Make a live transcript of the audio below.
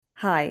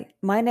Hi,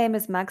 my name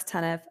is Mags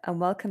Tanev, and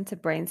welcome to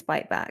Brains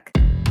Bite Back,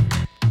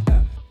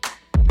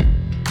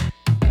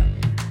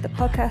 the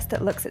podcast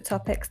that looks at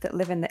topics that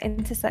live in the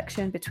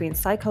intersection between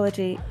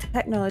psychology,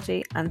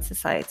 technology, and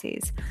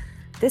societies.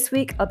 This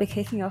week, I'll be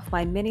kicking off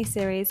my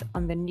mini-series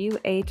on the new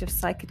age of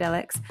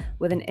psychedelics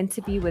with an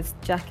interview with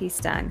Jackie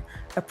Stang,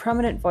 a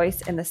prominent voice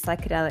in the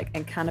psychedelic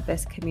and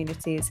cannabis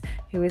communities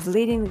who is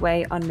leading the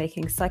way on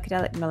making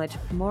psychedelic knowledge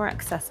more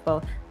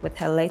accessible with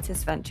her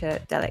latest venture,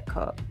 Delic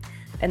Corp.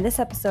 In this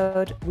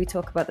episode, we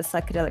talk about the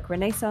psychedelic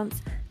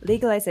renaissance,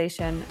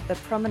 legalization, the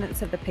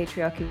prominence of the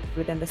patriarchy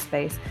within the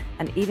space,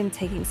 and even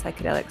taking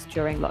psychedelics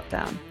during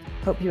lockdown.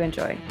 Hope you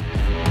enjoy.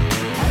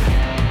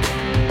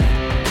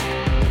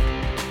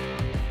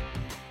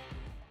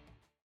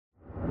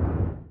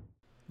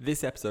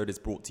 This episode is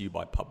brought to you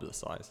by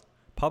Publicize.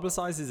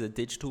 Publicize is a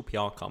digital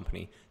PR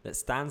company that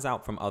stands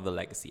out from other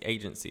legacy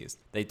agencies.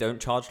 They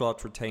don't charge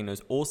large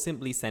retainers or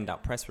simply send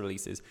out press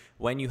releases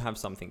when you have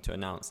something to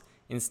announce.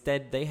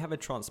 Instead, they have a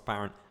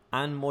transparent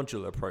and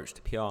modular approach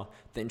to PR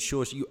that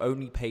ensures you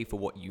only pay for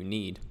what you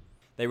need.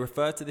 They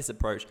refer to this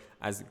approach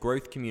as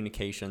growth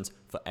communications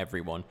for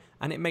everyone,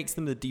 and it makes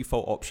them the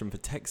default option for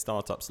tech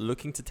startups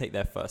looking to take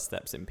their first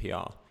steps in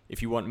PR.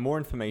 If you want more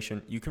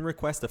information, you can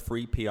request a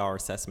free PR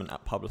assessment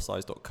at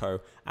publicize.co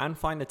and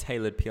find a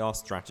tailored PR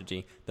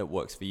strategy that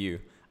works for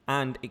you.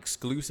 And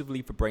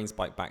exclusively for Brains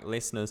Bite Back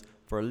listeners,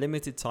 for a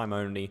limited time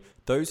only,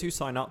 those who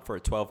sign up for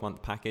a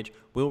 12-month package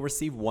will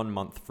receive 1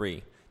 month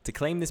free. To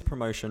claim this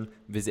promotion,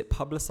 visit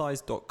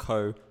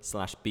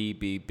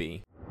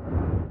publicize.co/BBB.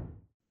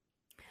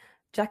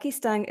 Jackie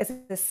Stang is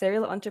a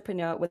serial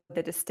entrepreneur with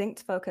a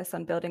distinct focus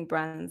on building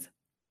brands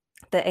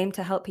that aim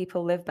to help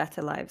people live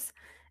better lives.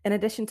 In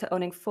addition to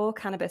owning 4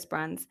 cannabis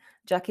brands,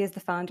 Jackie is the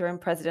founder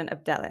and president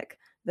of Delic,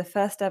 the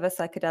first ever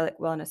psychedelic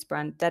wellness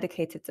brand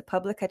dedicated to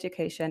public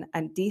education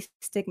and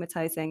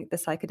destigmatizing the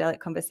psychedelic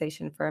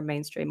conversation for a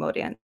mainstream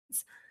audience.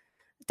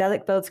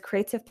 Delic builds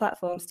creative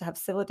platforms to have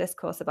civil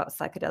discourse about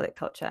psychedelic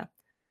culture.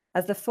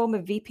 As the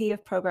former VP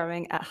of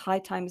programming at High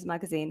Times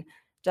magazine,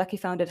 Jackie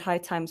founded High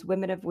Times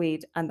Women of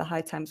Weed and the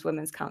High Times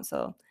Women's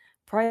Council.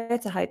 Prior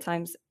to High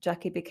Times,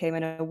 Jackie became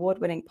an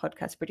award-winning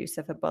podcast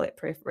producer for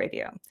Bulletproof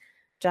Radio.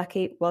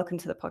 Jackie, welcome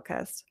to the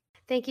podcast.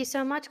 Thank you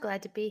so much.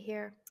 Glad to be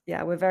here.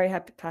 Yeah, we're very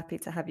happy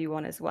to have you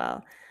on as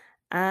well.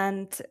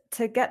 And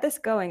to get this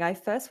going, I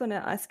first want to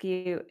ask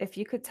you if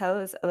you could tell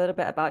us a little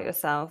bit about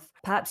yourself,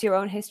 perhaps your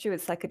own history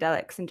with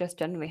psychedelics and just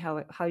generally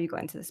how you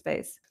got into the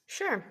space.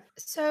 Sure.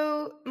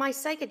 So my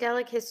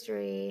psychedelic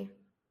history,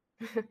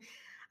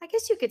 I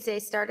guess you could say,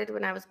 started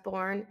when I was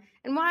born.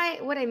 And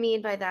what I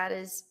mean by that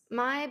is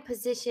my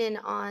position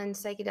on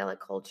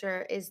psychedelic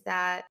culture is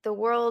that the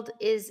world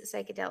is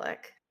psychedelic.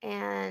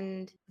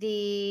 And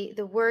the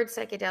word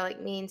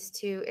psychedelic means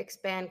to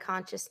expand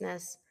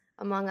consciousness,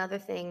 among other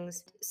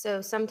things.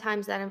 So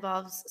sometimes that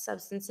involves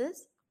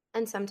substances,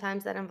 and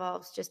sometimes that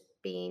involves just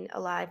being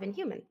alive and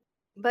human.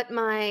 But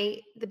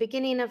the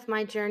beginning of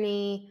my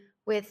journey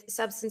with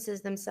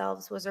substances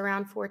themselves was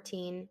around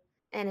 14,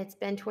 and it's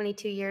been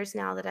 22 years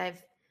now that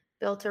I've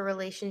built a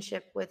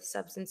relationship with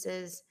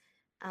substances,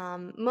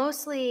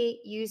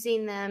 mostly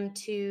using them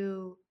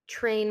to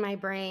train my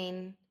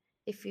brain,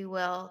 if you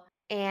will,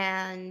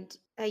 and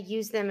I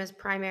use them as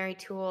primary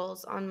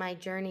tools on my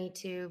journey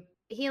to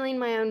healing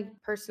my own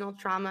personal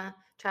trauma,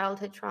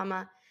 childhood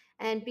trauma,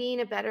 and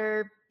being a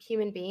better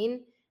human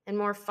being and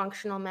more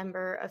functional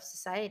member of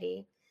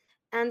society.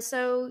 And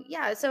so,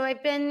 yeah, so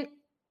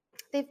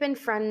they've been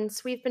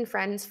friends. We've been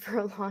friends for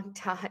a long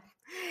time.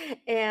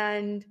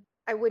 And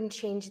I wouldn't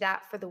change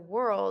that for the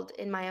world.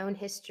 In my own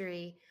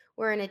history,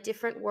 we're in a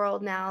different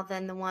world now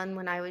than the one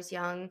when I was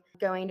young,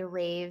 going to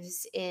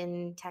raves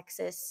in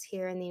Texas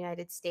here in the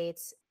United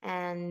States.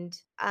 And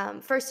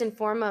first and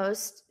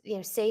foremost,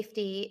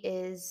 safety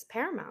is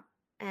paramount.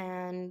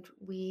 And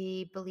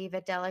we believe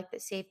at Delic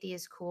that safety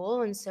is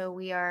cool. And so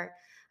we are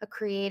a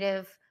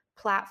creative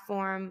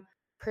platform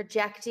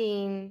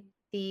projecting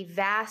the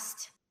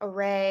vast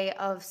array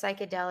of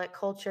psychedelic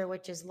culture,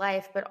 which is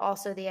life, but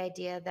also the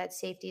idea that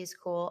safety is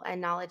cool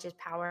and knowledge is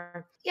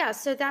power. Yeah,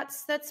 so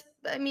that's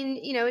I mean,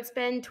 it's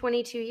been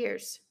 22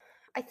 years.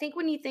 I think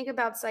when you think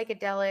about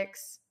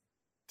psychedelics,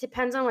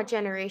 depends on what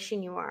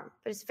generation you are,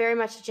 but it's very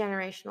much a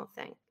generational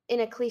thing.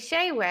 In a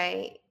cliche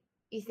way,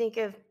 you think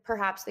of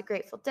perhaps the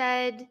Grateful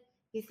Dead,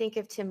 you think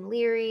of Tim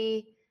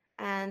Leary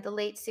and the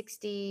late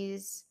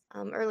 60s,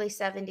 early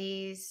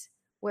 70s,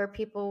 where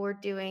people were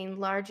doing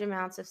large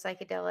amounts of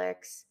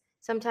psychedelics,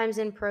 sometimes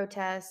in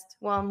protest,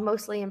 well,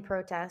 mostly in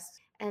protest,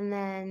 and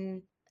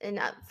then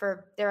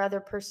for their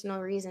other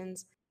personal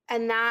reasons.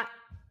 And that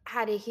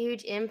had a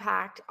huge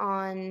impact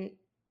on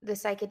the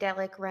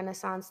psychedelic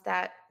renaissance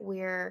that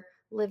we're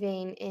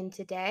living in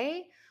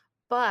today.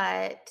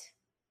 But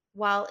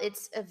while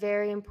it's a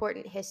very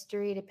important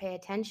history to pay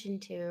attention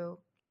to,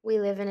 we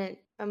live in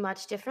a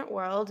much different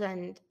world.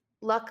 And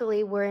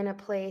luckily, we're in a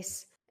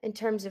place in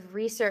terms of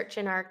research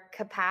and our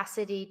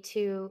capacity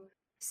to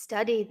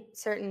study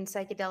certain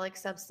psychedelic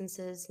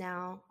substances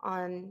now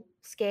on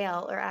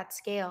scale or at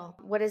scale.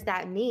 What does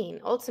that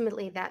mean?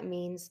 Ultimately, that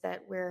means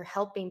that we're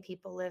helping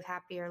people live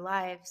happier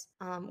lives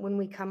when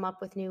we come up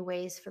with new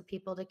ways for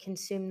people to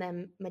consume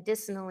them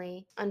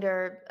medicinally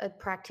under a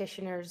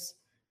practitioner's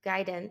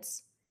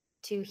guidance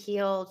to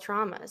heal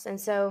traumas. And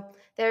so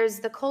there's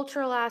the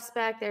cultural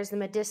aspect, there's the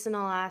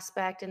medicinal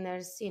aspect, and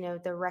there's,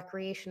 the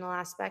recreational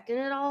aspect.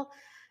 And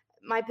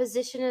my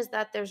position is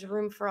that there's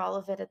room for all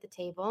of it at the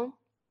table.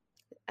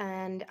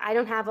 And I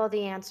don't have all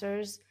the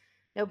answers.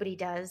 Nobody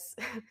does.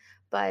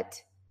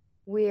 But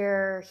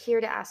we're here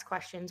to ask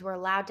questions. We're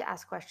allowed to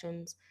ask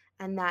questions,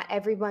 and that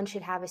everyone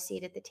should have a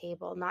seat at the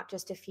table, not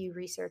just a few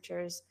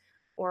researchers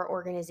or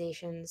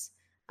organizations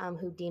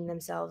who deem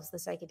themselves the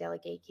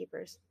psychedelic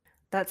gatekeepers.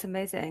 That's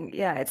amazing.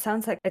 Yeah, it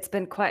sounds like it's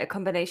been quite a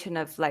combination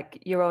of like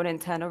your own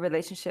internal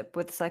relationship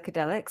with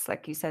psychedelics,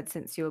 like you said,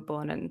 since you were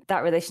born, and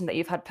that relation that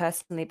you've had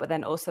personally, but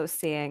then also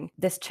seeing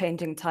this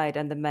changing tide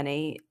and the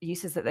many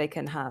uses that they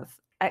can have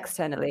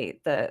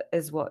externally that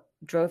is what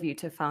drove you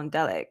to found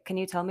Delic. Can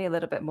you tell me a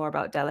little bit more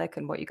about Delic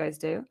and what you guys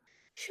do?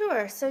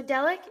 Sure. So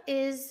Delic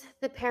is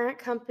the parent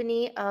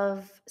company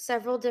of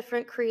several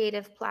different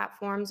creative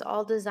platforms,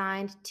 all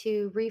designed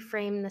to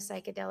reframe the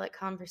psychedelic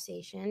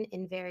conversation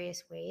in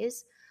various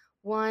ways.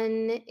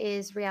 One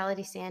is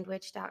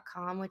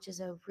realitysandwich.com, which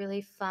is a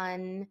really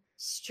fun,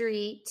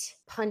 street,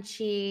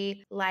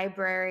 punchy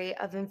library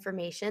of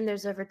information.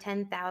 There's over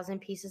 10,000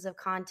 pieces of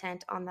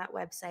content on that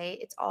website.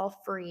 It's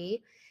all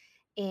free,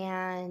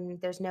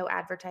 and there's no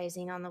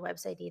advertising on the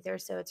website either.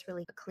 So it's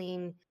really a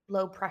clean,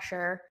 low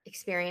pressure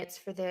experience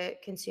for the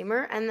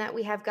consumer. And that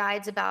we have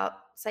guides about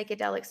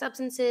psychedelic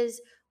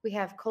substances. We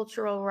have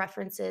cultural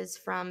references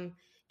from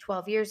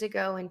 12 years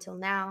ago until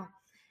now.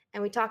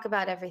 And we talk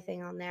about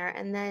everything on there.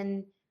 And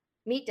then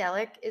Meet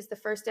Delic is the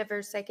first ever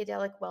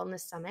psychedelic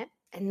wellness summit.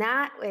 And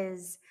that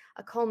is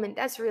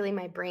that's really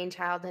my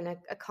brainchild and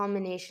a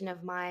culmination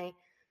of my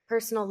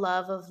personal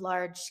love of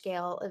large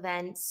scale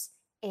events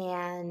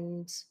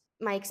and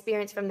my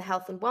experience from the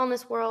health and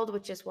wellness world,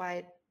 which is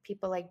why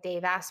people like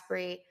Dave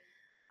Asprey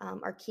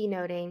are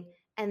keynoting.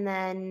 And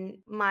then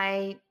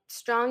my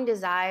strong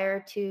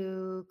desire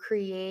to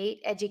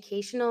create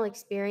educational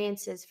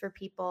experiences for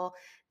people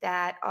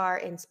that are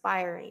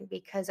inspiring,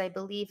 because I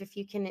believe if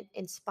you can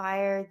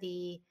inspire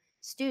the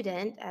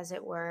student, as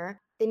it were,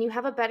 then you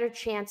have a better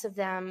chance of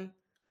them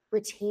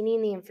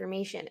retaining the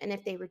information. And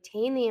if they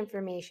retain the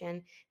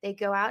information, they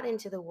go out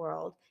into the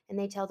world and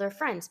they tell their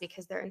friends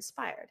because they're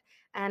inspired.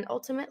 And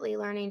ultimately,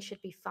 learning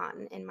should be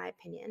fun, in my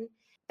opinion.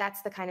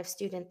 That's the kind of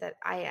student that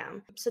I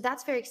am. So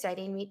that's very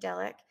exciting, Meet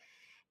Delic.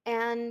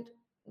 And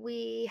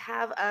we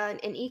have an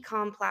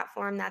e-com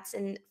platform that's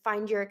in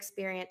Find Your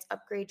Experience,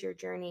 Upgrade Your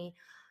Journey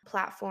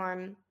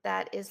platform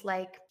that is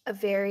like a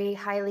very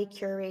highly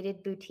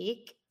curated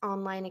boutique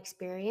online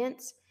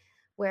experience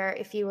where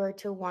if you were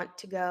to want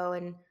to go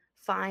and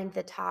find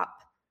the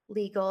top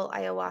legal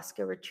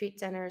ayahuasca retreat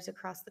centers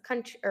across the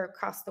country or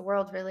across the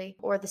world really,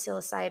 or the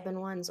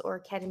psilocybin ones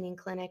or ketamine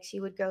clinics,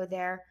 you would go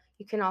there.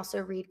 You can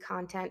also read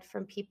content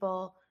from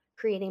people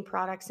creating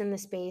products in the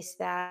space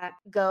that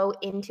go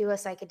into a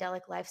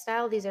psychedelic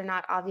lifestyle. These are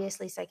not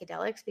obviously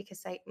psychedelics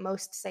because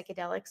most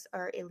psychedelics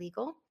are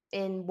illegal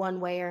in one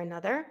way or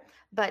another,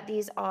 but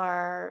these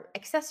are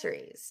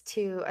accessories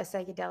to a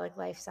psychedelic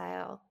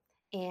lifestyle.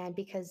 And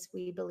because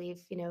we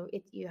believe,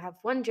 you have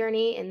one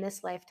journey in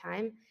this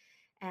lifetime,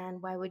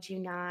 and why would you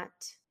not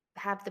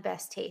have the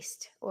best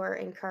taste or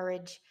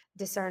encourage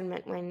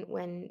discernment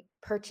when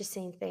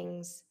purchasing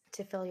things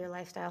to fill your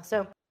lifestyle?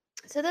 So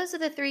those are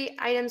the three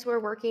items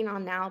we're working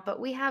on now, but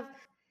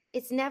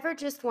it's never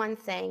just one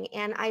thing.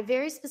 And I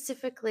very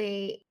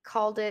specifically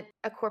called it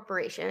a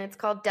corporation. It's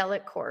called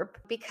Delic Corp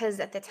because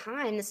at the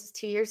time, this was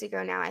 2 years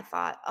ago now, I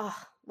thought, oh,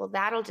 well,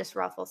 that'll just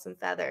ruffle some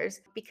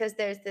feathers because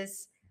there's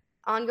this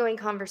ongoing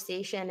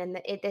conversation,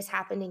 and this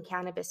happened in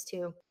cannabis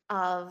too,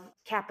 of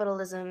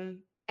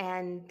capitalism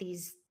and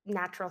these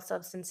natural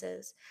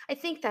substances. I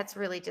think that's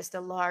really just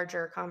a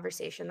larger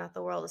conversation that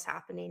the world is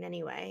happening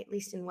anyway, at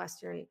least in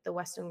the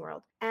Western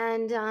world.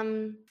 And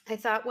I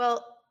thought,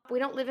 well, we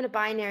don't live in a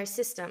binary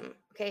system.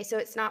 Okay, so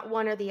it's not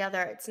one or the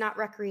other. It's not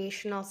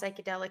recreational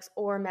psychedelics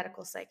or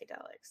medical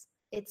psychedelics.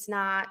 It's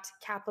not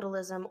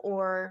capitalism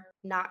or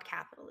not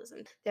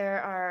capitalism.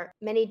 There are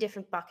many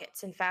different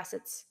buckets and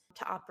facets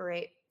to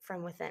operate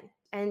from within.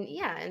 And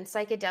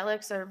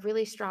psychedelics are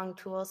really strong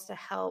tools to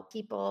help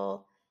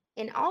people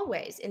in all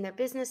ways, in their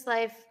business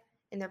life,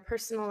 in their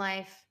personal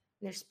life,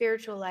 in their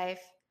spiritual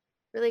life,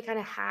 really kind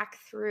of hack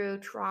through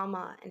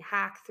trauma and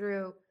hack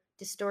through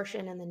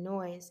distortion and the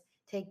noise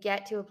to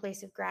get to a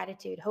place of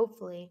gratitude,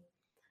 hopefully,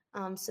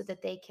 so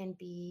that they can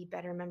be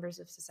better members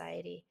of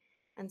society.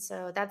 And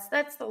so that's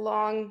the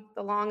long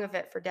of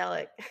it for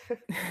Delic.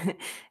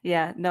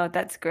 Yeah, no,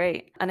 that's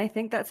great. And I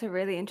think that's a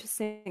really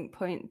interesting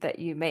point that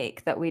you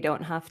make, that we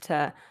don't have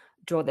to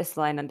draw this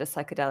line under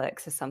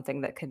psychedelics as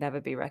something that could never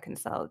be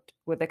reconciled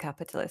with a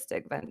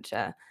capitalistic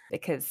venture.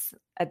 Because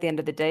at the end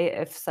of the day,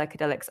 if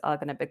psychedelics are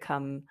going to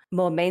become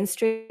more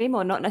mainstream,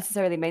 or not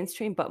necessarily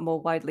mainstream, but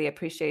more widely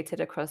appreciated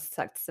across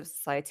sectors of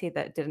society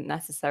that didn't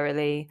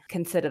necessarily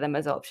consider them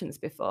as options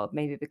before,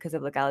 maybe because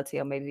of legality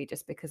or maybe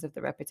just because of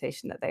the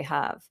reputation that they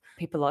have,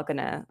 people are going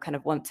to kind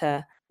of want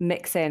to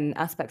mix in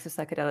aspects of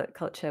psychedelic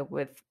culture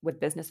with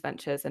business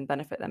ventures and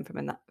benefit them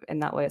from in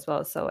that way as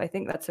well. So I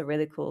think that's a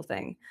really cool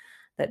thing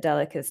that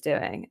Delic is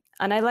doing.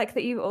 And I like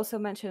that you also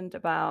mentioned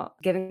about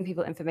giving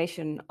people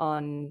information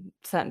on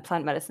certain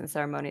plant medicine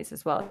ceremonies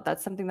as well.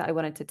 That's something that I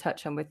wanted to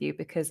touch on with you,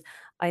 because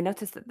I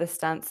noticed that the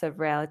stance of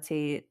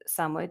Reality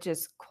Sandwich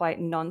is quite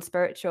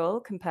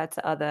non-spiritual compared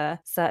to other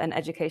certain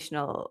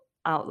educational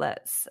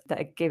outlets that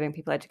are giving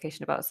people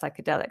education about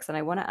psychedelics. And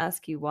I want to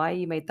ask you why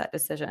you made that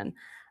decision,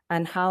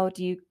 and how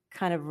do you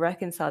kind of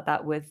reconcile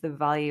that with the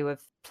value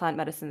of plant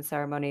medicine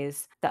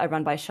ceremonies that are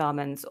run by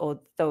shamans, or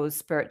those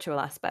spiritual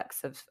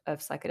aspects of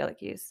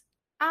psychedelic use?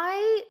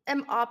 I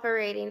am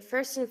operating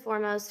first and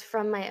foremost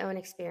from my own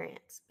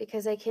experience,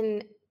 because I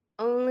can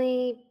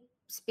only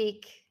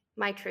speak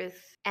my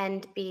truth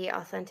and be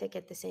authentic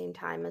at the same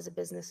time as a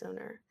business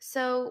owner.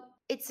 So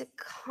it's a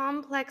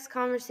complex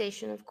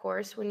conversation, of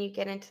course, when you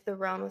get into the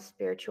realm of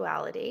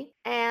spirituality.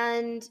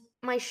 And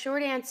my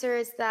short answer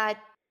is that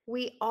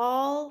we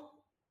all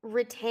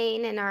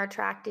retain and are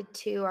attracted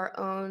to our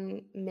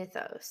own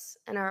mythos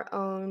and our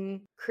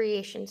own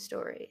creation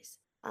stories.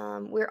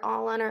 We're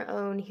all on our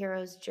own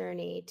hero's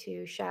journey,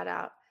 to shout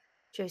out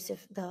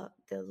Joseph, the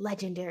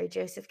legendary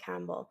Joseph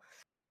Campbell.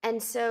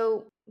 And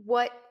so,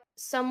 what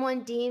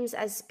someone deems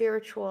as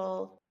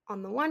spiritual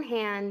on the one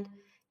hand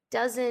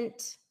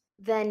doesn't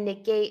then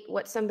negate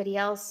what somebody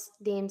else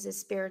deems as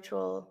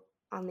spiritual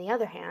on the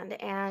other hand.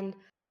 And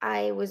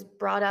I was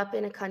brought up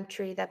in a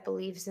country that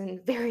believes in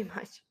very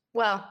much,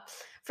 well,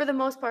 for the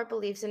most part,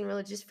 believes in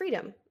religious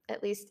freedom,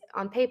 at least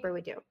on paper,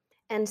 we do.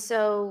 And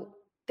so,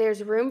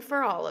 there's room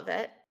for all of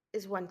it,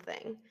 is one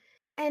thing.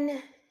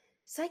 And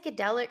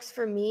psychedelics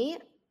for me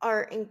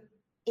are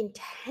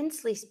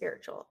intensely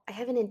spiritual. I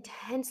have an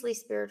intensely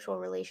spiritual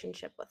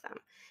relationship with them.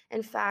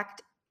 In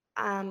fact,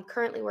 I'm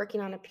currently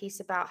working on a piece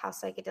about how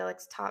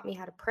psychedelics taught me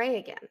how to pray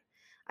again.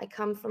 I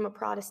come from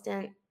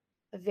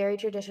a very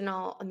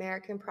traditional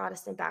American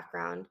Protestant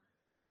background.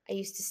 I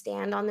used to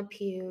stand on the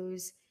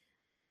pews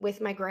with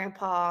my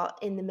grandpa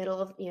in the middle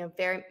of,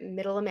 very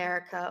middle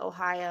America,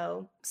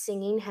 Ohio,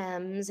 singing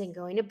hymns and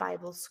going to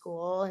Bible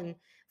school and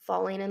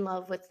falling in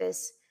love with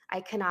this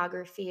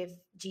iconography of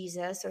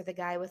Jesus, or the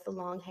guy with the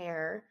long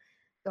hair,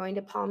 going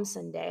to Palm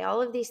Sunday,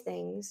 all of these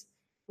things,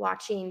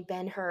 watching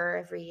Ben-Hur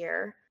every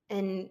year,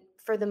 and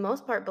for the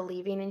most part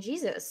believing in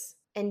Jesus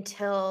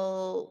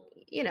until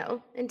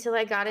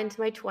I got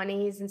into my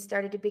 20s and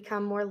started to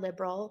become more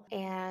liberal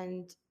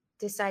and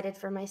decided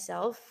for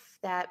myself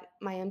that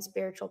my own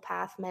spiritual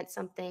path meant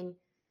something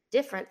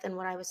different than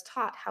what I was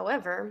taught.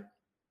 However,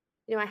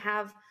 I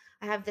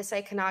have this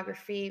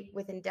iconography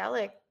within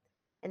Delic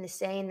and the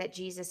saying that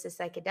Jesus is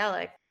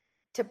psychedelic,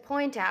 to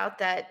point out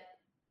that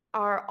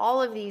are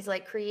all of these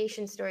like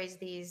creation stories,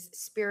 these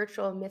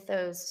spiritual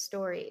mythos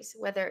stories,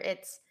 whether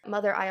it's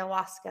Mother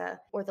Ayahuasca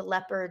or the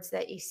leopards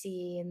that you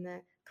see in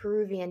the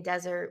Peruvian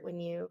desert when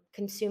you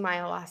consume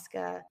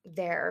ayahuasca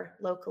there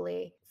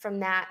locally, from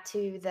that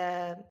to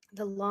the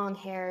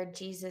long-haired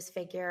Jesus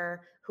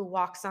figure who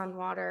walks on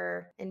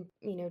water and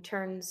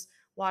turns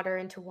water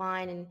into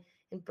wine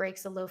and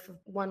breaks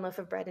one loaf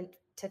of bread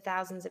into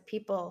thousands of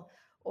people,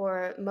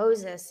 or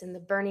Moses in the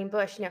burning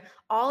bush.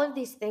 All of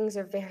these things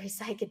are very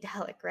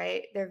psychedelic,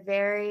 right? They're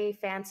very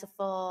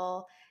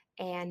fanciful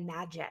and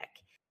magic.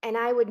 And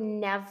I would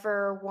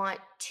never want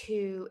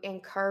to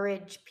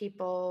encourage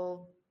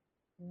people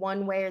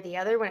one way or the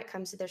other when it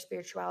comes to their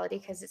spirituality,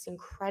 because it's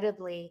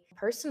incredibly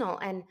personal.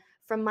 And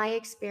from my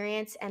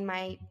experience and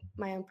my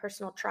own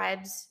personal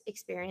tribe's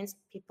experience,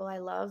 people I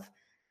love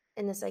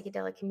in the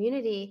psychedelic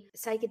community,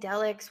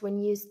 psychedelics,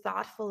 when used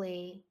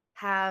thoughtfully,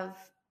 have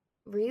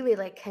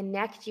really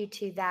connect you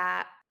to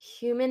that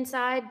human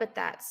side, but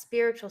that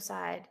spiritual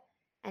side,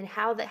 and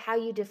how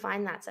you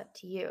define that's up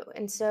to you.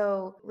 And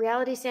so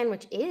Reality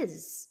Sandwich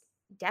is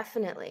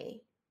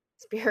definitely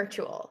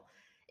spiritual.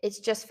 It's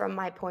just from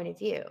my point of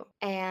view.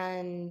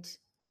 And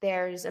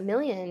there's a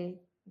million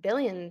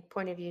billion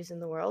point of views in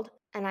the world.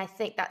 And I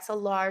think that's a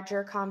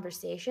larger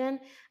conversation.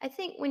 I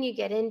think when you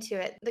get into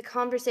it, the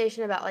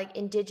conversation about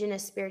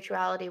indigenous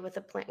spirituality with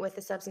a plant, with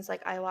a substance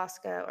like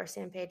ayahuasca or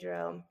San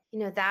Pedro,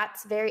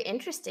 that's very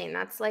interesting.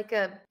 That's like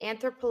a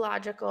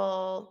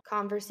anthropological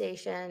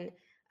conversation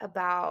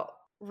about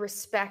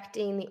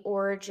respecting the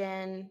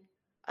origin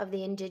of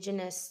the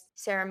indigenous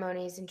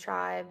ceremonies and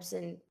tribes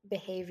and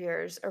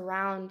behaviors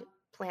around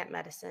plant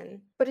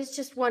medicine. But it's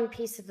just one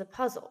piece of the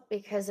puzzle,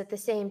 because at the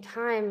same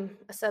time,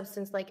 a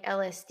substance like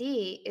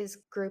LSD is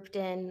grouped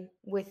in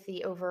with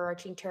the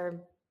overarching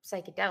term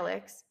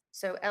psychedelics.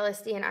 So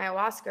LSD and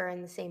ayahuasca are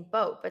in the same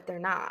boat, but they're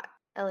not.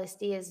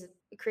 LSD is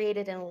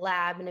created in a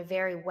lab in a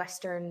very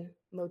Western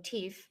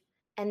motif,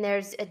 And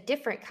there's a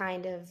different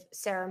kind of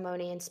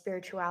ceremony and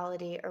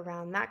spirituality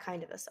around that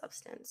kind of a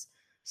substance.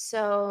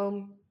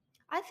 So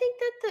I think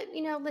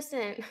that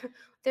listen,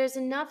 there's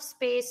enough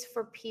space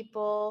for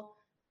people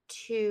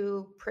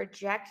to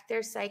project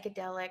their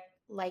psychedelic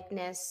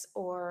likeness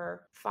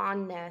or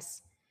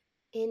fondness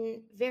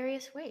in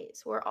various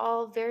ways. We're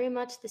all very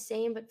much the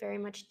same, but very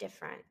much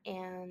different.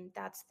 And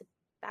that's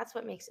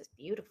what makes us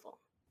beautiful.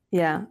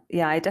 Yeah,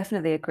 I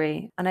definitely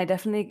agree. And I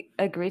definitely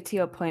agree to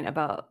your point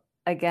about,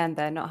 again,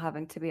 there not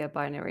having to be a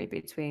binary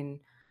between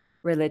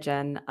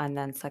religion and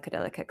then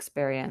psychedelic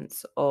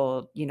experience,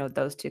 or,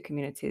 those two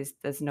communities.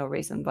 There's no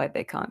reason why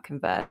they can't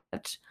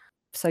converge.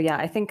 So yeah,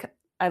 I think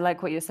I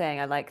like what you're saying.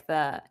 I like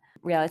that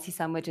Reality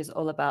Sandwich is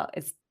all about,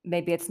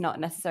 maybe it's not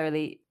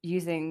necessarily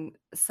using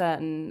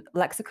certain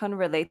lexicon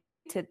related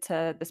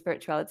to the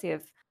spirituality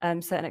of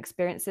certain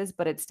experiences,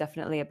 but it's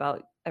definitely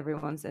about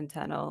everyone's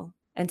internal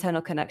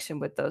connection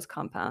with those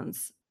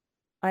compounds.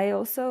 I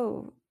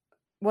also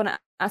want to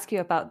ask you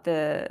about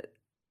the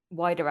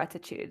wider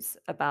attitudes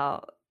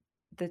about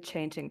the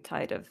changing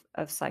tide of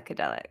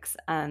psychedelics.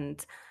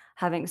 And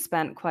having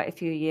spent quite a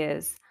few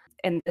years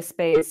in the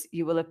space,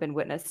 you will have been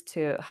witness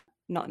to,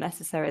 not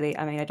necessarily,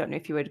 I mean, I don't know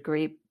if you would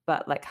agree,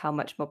 but like how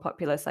much more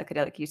popular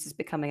psychedelic use is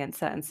becoming in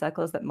certain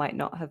circles that might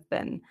not have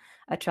been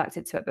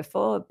attracted to it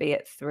before, be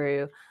it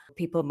through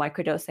people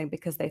microdosing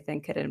because they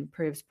think it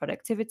improves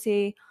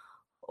productivity,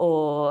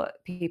 or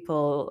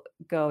people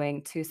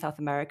going to South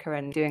America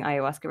and doing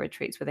ayahuasca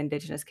retreats with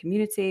indigenous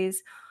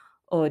communities,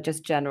 or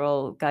just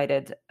general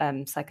guided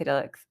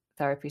psychedelic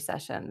therapy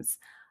sessions.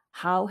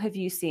 How have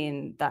you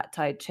seen that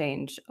tide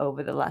change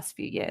over the last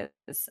few years,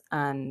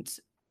 and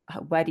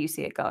where do you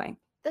see it going?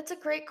 That's a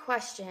great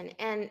question.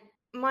 And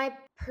my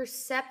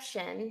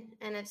perception,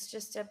 and it's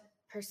just a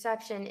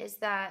perception, is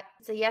that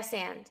it's a yes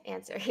and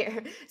answer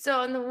here. So,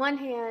 on the one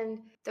hand,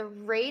 the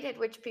rate at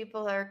which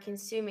people are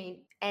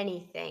consuming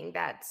anything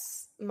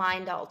that's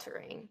mind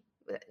altering,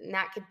 and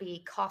that could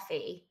be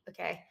coffee,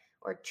 okay,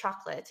 or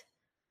chocolate,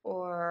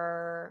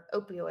 or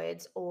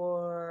opioids,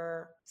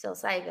 or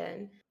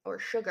psilocybin, or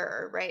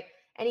sugar, right?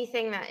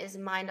 Anything that is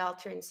mind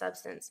altering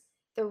substance,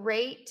 the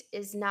rate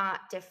is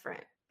not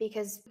different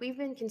because we've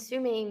been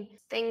consuming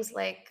things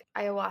like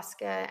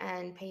ayahuasca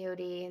and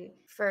peyote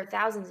for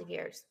thousands of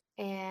years.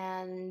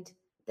 And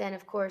then,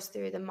 of course,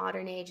 through the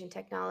modern age and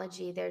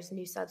technology, there's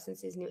new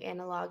substances, new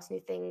analogs, new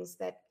things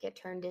that get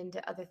turned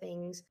into other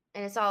things.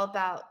 And it's all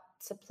about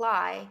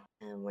supply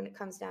when it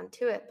comes down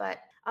to it. But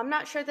I'm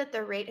not sure that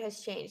the rate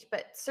has changed,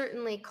 but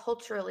certainly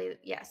culturally,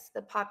 yes,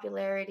 the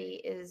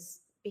popularity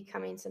is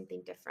becoming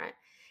something different.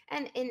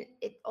 And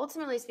it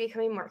ultimately is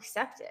becoming more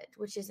accepted,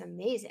 which is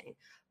amazing.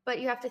 But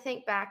you have to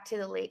think back to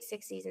the late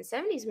 60s and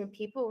 70s when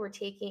people were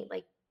taking,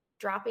 like,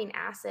 dropping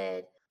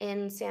acid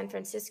in San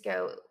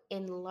Francisco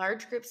in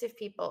large groups of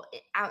people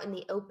out in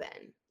the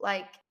open.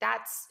 Like,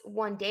 that's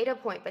one data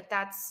point, but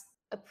that's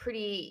a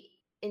pretty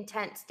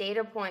intense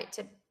data point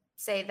to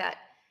say that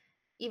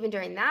even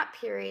during that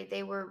period,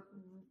 they were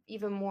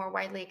even more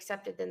widely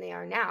accepted than they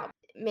are now.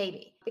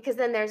 Maybe because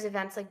then there's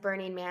events like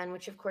Burning Man,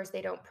 which of course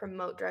they don't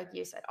promote drug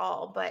use at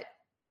all, but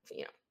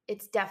you know,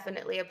 it's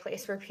definitely a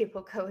place where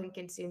people go and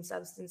consume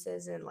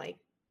substances and like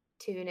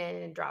tune in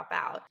and drop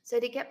out. So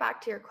to get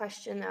back to your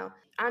question though,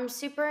 I'm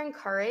super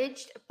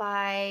encouraged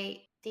by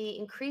the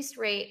increased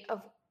rate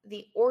of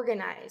the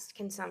organized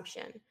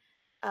consumption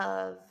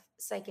of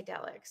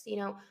psychedelics.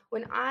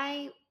 When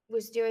I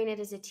was doing it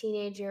as a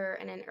teenager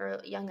and an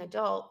young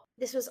adult,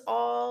 this was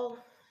all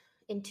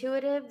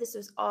intuitive. This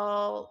was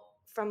all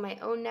from my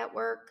own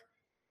network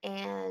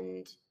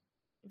and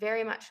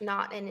very much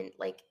not in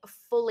like a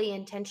fully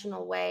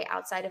intentional way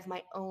outside of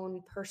my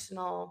own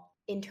personal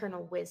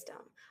internal wisdom.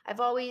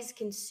 I've always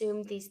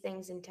consumed these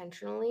things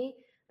intentionally,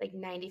 like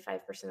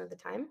 95% of the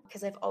time,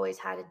 because I've always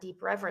had a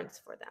deep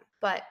reverence for them.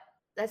 But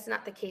that's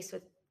not the case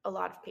with a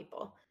lot of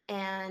people.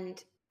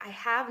 And I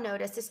have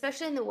noticed,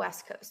 especially in the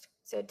West Coast,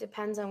 so it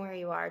depends on where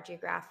you are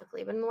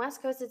geographically, but in the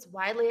West Coast, it's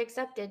widely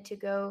accepted to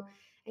go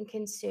and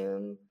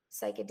consume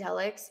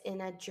psychedelics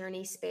in a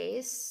journey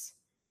space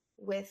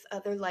with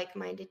other like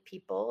minded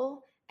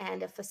people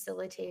and a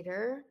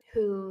facilitator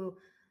who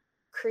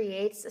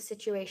creates a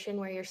situation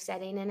where you're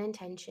setting an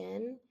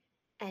intention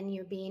and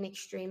you're being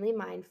extremely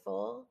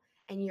mindful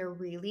and you're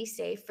really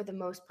safe for the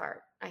most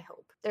part, I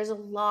hope. There's a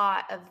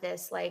lot of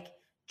this like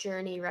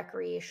journey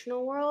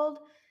recreational world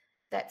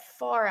that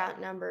far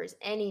outnumbers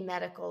any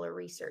medical or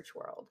research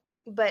world.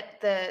 But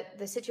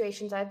the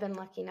situations I've been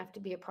lucky enough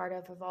to be a part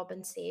of have all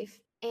been safe.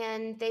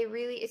 And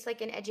it's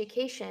like an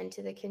education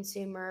to the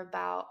consumer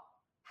about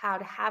how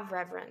to have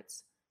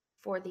reverence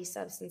for these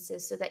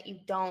substances so that you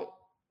don't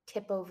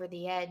tip over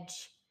the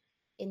edge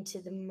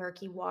into the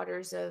murky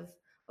waters of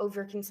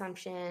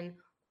overconsumption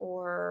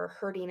or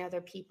hurting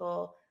other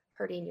people,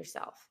 hurting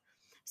yourself.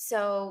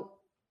 So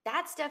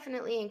that's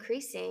definitely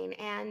increasing.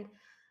 And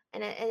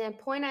a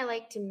point I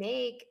like to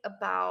make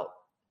about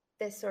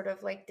this sort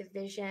of like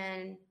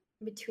division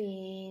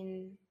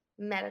between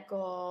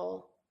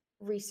medical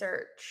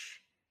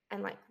research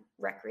and like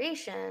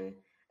recreation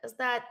is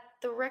that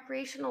the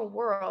recreational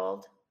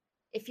world,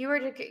 if you were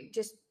to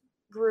just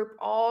group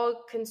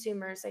all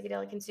consumers,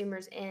 psychedelic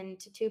consumers,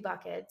 into two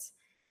buckets,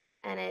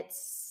 and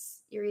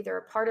you're either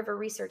a part of a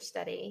research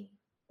study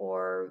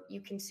or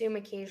you consume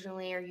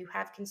occasionally or you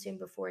have consumed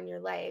before in your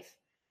life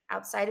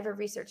outside of a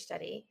research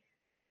study,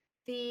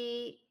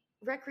 the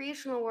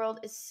recreational world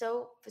is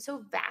so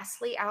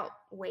vastly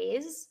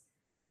outweighs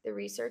the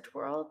research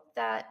world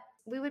that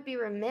we would be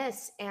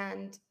remiss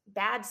and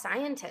bad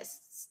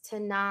scientists to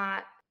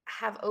not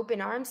have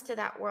open arms to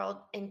that world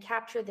and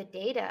capture the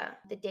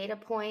data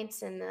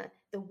points and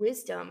the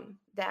wisdom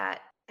that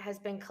has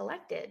been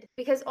collected.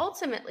 Because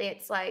ultimately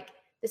it's like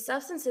the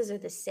substances are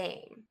the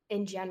same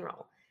in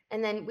general.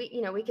 And then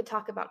we could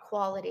talk about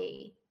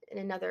quality in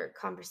another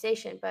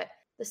conversation, but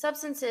the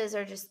substances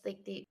are just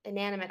like the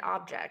inanimate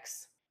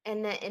objects,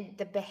 and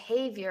the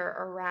behavior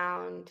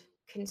around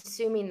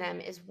consuming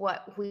them is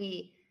what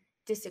we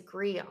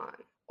disagree on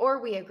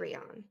or we agree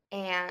on.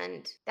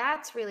 And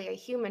that's really a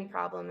human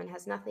problem and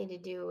has nothing to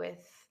do with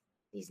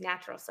these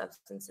natural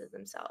substances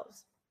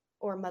themselves,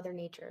 or Mother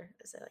Nature,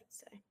 as I like to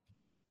say.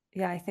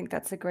 Yeah, I think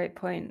that's a great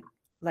point.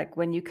 Like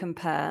when you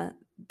compare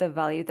the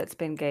value that's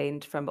been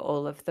gained from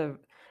all of the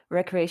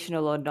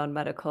recreational or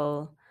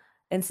non-medical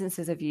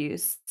instances of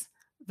use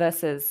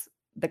versus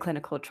the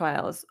clinical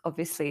trials,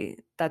 obviously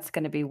that's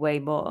going to be way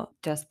more.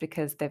 Just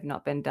because they've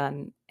not been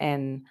done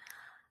in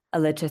a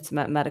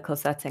legitimate medical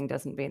setting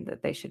doesn't mean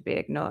that they should be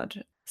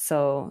ignored.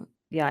 So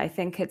yeah, I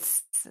think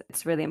it's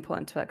really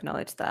important to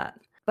acknowledge that.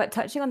 But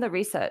touching on the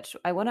research,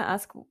 I want to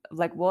ask,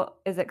 like, what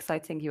is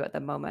exciting you at the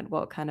moment?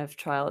 What kind of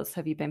trials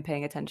have you been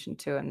paying attention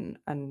to,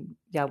 and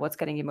yeah, what's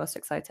getting you most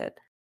excited?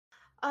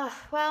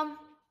 Well,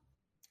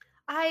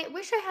 I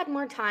wish I had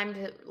more time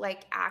to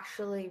like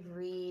actually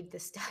read the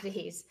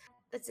studies.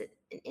 That's an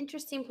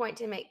interesting point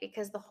to make,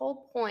 because the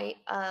whole point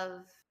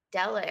of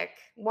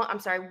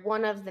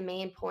one of the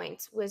main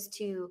points was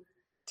to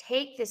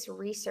take this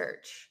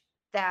research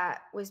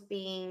that was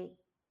being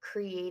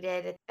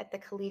created at the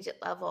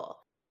collegiate level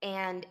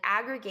and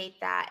aggregate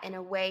that in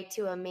a way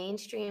to a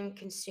mainstream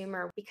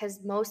consumer, because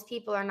most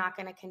people are not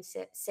going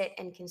to sit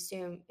and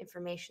consume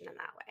information in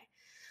that way.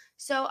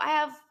 So I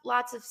have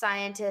lots of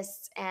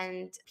scientists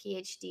and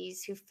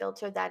PhDs who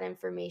filtered that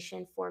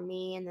information for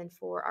me and then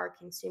for our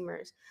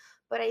consumers.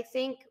 But I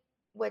think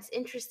what's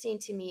interesting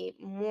to me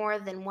more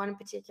than one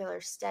particular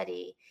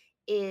study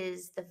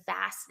is the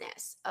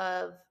vastness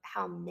of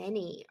how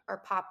many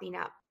are popping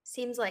up.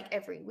 Seems like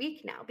every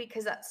week now,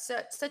 because that's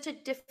such a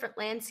different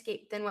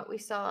landscape than what we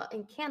saw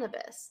in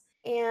cannabis.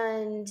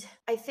 And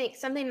I think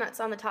something that's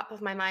on the top of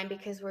my mind,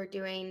 because we're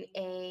doing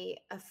a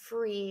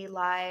free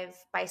live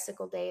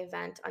bicycle day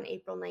event on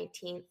April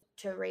 19th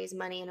to raise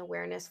money and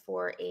awareness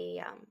for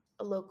a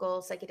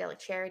local psychedelic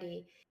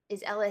charity,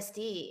 is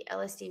LSD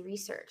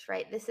research,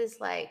 right? This is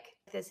like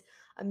this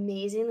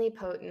amazingly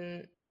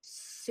potent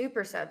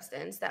super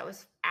substance that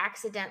was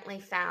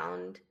accidentally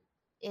found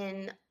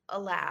in a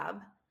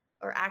lab,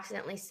 or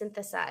accidentally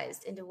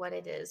synthesized into what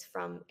it is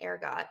from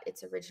ergot,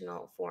 its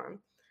original form,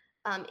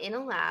 in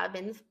a lab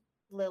in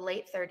the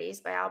late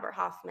 30s by Albert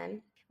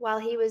Hofmann, while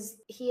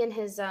he and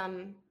his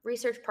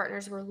research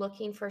partners were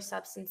looking for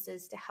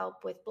substances to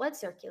help with blood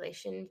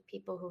circulation,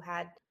 people who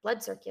had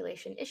blood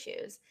circulation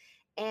issues.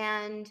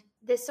 And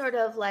this sort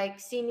of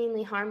like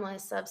seemingly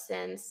harmless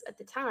substance at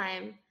the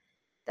time,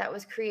 that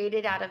was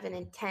created out of an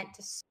intent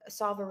to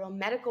solve a real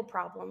medical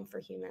problem for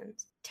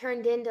humans,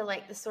 turned into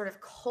like the sort of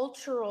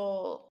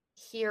cultural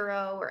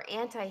hero or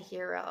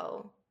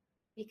anti-hero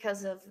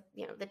because of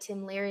the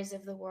Tim Learys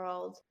of the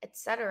world,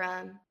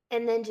 etc.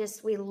 And then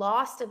just we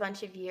lost a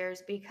bunch of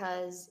years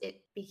because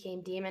it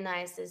became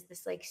demonized as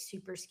this like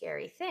super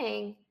scary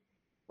thing.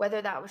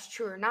 Whether that was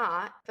true or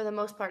not, for the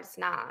most part it's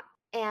not.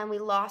 And we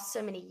lost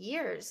so many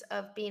years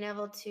of being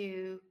able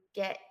to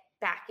get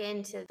back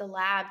into the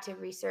lab to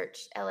research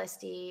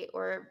LSD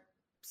or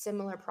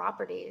similar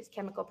properties,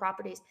 chemical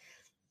properties,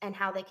 and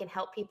how they can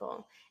help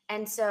people.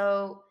 And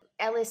so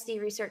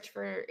LSD research,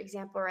 for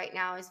example, right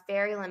now is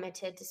very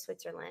limited to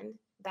Switzerland,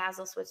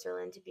 Basel,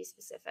 Switzerland, to be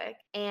specific.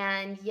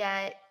 And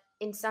yet,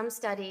 in some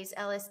studies,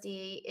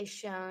 LSD is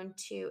shown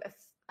to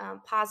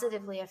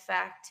positively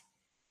affect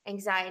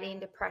anxiety and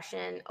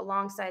depression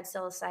alongside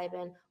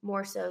psilocybin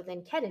more so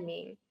than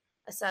ketamine,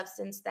 a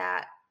substance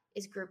that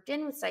is grouped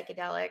in with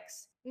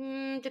psychedelics.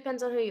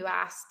 Depends on who you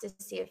ask to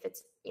see if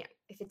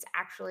it's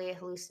actually a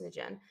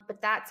hallucinogen.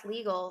 But that's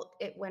legal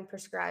when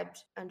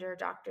prescribed under a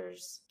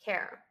doctor's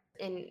care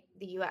in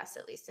the US,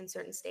 at least in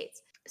certain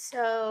states.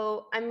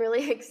 So I'm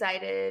really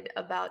excited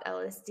about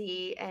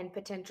LSD and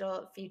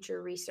potential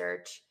future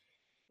research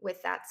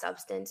with that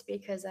substance,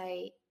 because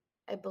I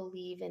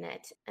believe in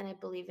it, and I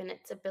believe in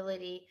its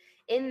ability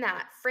in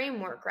that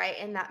framework, right?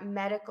 In that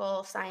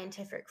medical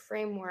scientific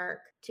framework,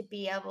 to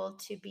be able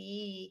to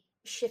be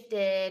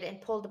shifted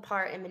and pulled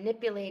apart and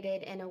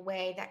manipulated in a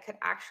way that could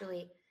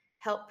actually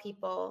help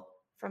people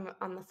from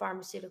on the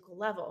pharmaceutical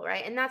level,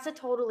 right? And that's a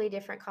totally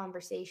different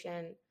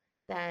conversation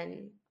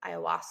than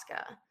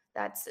ayahuasca.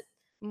 That's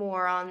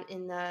more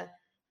in the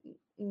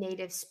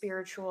native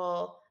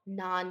spiritual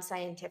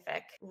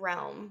non-scientific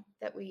realm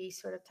that we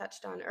sort of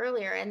touched on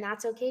earlier. And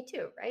that's okay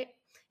too, right?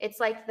 It's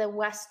like the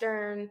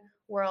Western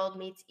world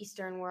meets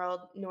Eastern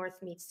world, North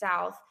meets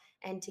South.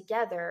 And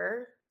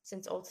together,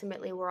 since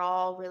ultimately we're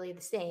all really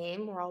the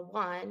same, we're all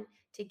one,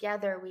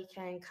 together we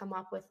can come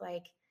up with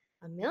like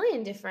a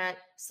million different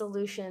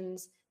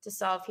solutions to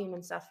solve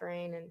human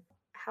suffering. And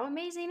how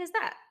amazing is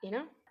that, you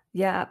know?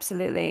 Yeah,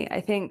 absolutely.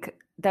 I think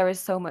there is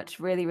so much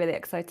really, really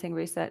exciting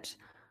research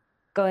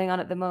going on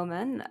at the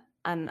moment.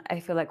 And I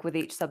feel like with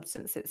each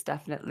substance, it's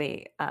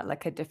definitely at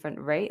like a different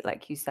rate.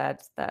 Like you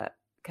said, that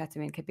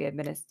ketamine could be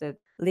administered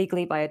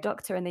legally by a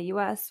doctor in the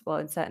US, well,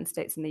 in certain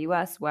states in the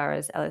US,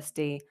 whereas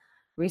LSD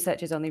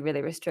research is only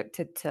really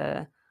restricted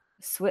to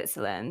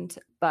Switzerland.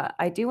 But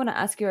I do want to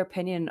ask your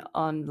opinion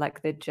on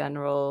like the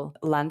general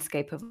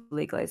landscape of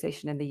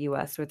legalization in the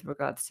US with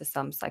regards to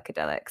some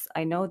psychedelics.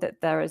 I know that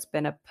there has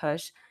been a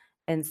push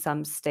in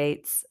some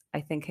states,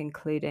 I think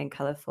including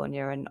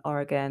California and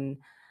Oregon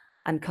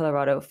and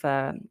Colorado,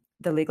 for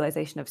the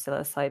legalization of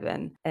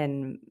psilocybin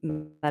in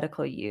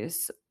medical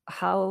use.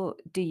 How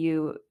do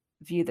you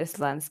view this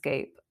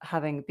landscape,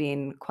 having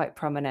been quite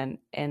prominent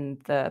in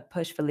the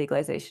push for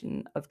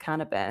legalization of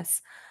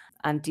cannabis?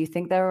 And do you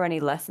think there are any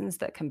lessons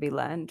that can be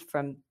learned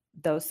from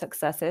those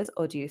successes,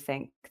 or do you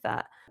think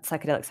that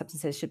psychedelic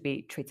substances should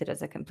be treated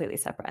as a completely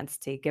separate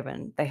entity,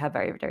 given they have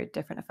very, very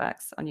different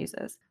effects on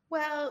users?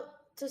 Well,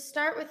 to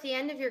start with the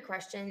end of your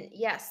question,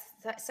 yes,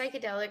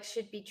 psychedelics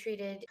should be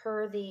treated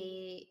per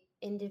the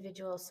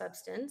individual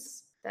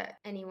substance that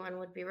anyone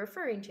would be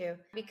referring to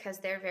because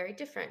they're very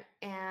different.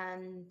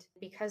 And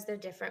because they're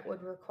different,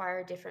 would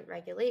require different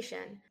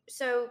regulation.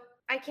 So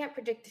I can't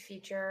predict the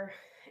future,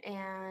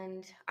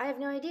 and I have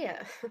no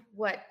idea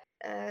what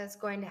is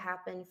going to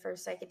happen for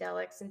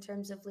psychedelics in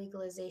terms of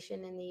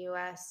legalization in the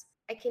US.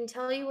 I can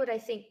tell you what I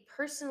think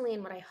personally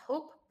and what I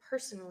hope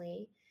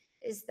personally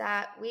is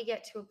that we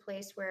get to a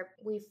place where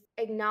we've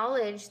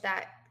acknowledged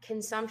that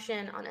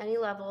consumption on any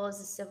level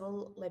is a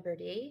civil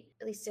liberty,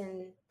 at least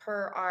in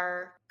per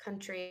our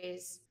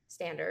country's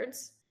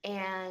standards,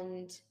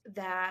 and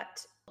that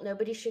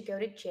nobody should go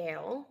to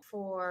jail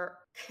for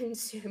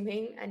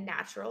consuming a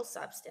natural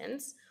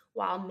substance,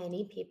 while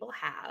many people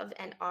have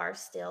and are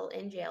still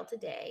in jail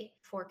today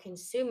for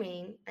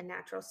consuming a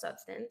natural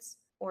substance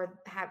or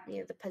have,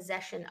 the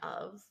possession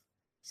of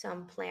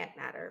some plant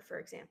matter, for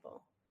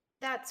example.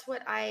 That's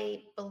what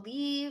I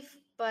believe,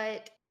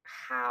 but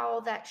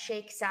how that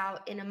shakes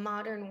out in a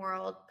modern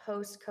world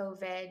post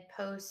COVID,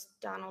 post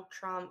Donald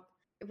Trump,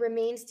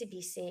 remains to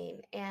be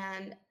seen.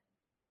 And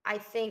I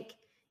think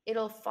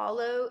it'll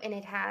follow, and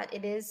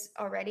it is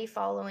already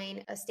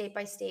following a state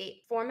by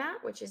state format,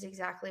 which is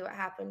exactly what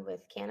happened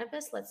with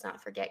cannabis. Let's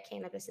not forget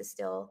cannabis is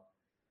still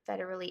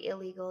federally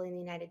illegal in the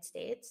United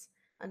States.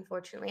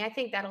 Unfortunately, I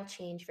think that'll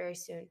change very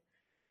soon.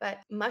 But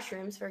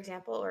mushrooms, for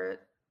example,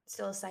 or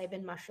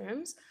psilocybin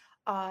mushrooms,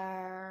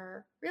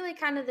 are really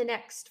kind of the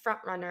next front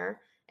runner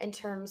in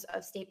terms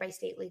of state by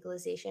state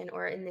legalization,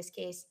 or in this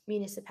case,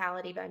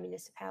 municipality by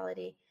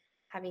municipality,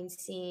 having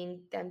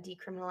seen them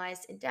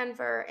decriminalized in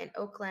Denver and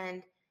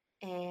Oakland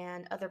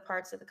and other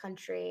parts of the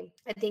country.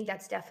 I think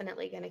that's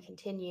definitely going to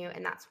continue.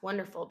 And that's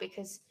wonderful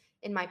because,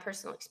 in my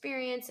personal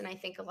experience, and I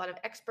think a lot of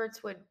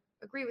experts would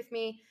agree with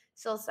me,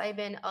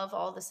 psilocybin of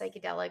all the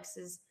psychedelics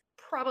is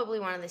probably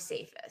one of the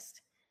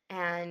safest.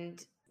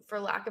 And for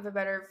lack of a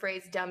better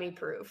phrase, dummy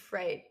proof,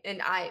 right?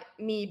 And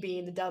me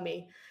being the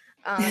dummy.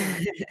 Um,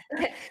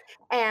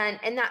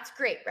 and that's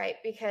great, right?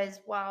 Because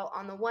while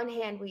on the one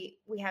hand we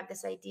have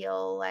this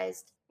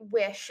idealized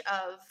wish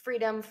of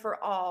freedom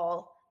for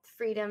all,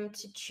 freedom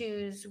to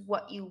choose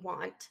what you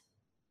want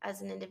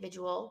as an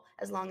individual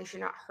as long as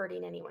you're not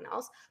hurting anyone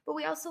else, but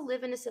we also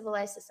live in a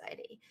civilized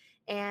society,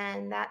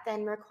 and that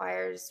then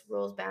requires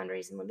rules,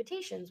 boundaries, and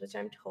limitations, which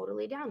I'm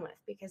totally down with,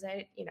 because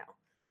I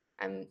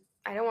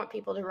don't want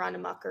people to run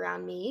amok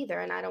around me either,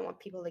 and I don't want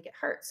people to get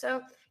hurt.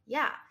 So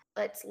yeah,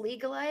 let's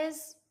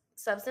legalize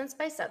substance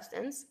by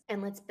substance,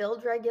 and let's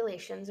build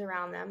regulations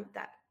around them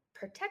that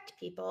protect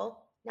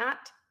people,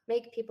 not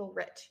make people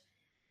rich.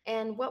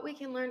 And what we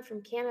can learn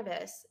from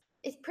cannabis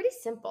is pretty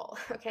simple.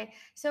 Okay.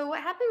 So,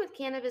 what happened with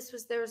cannabis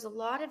was there was a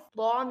lot of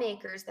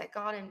lawmakers that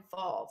got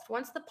involved.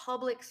 Once the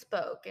public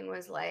spoke and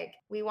was like,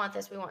 we want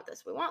this, we want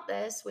this, we want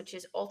this, which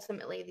is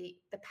ultimately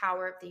the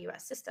power of the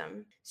US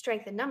system,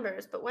 strength in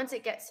numbers. But once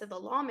it gets to the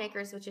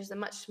lawmakers, which is a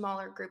much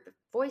smaller group of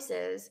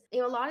voices,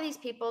 a lot of these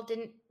people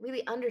didn't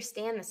really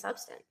understand the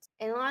substance.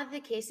 In a lot of the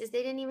cases,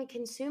 they didn't even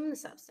consume the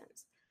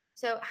substance.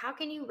 So, how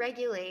can you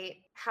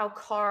regulate how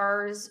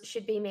cars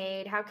should be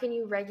made? How can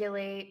you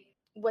regulate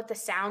what the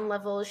sound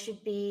levels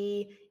should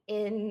be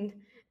in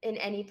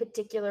any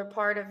particular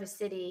part of a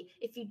city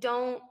if you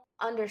don't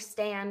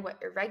understand what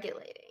you're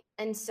regulating?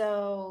 And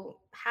so,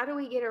 how do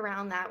we get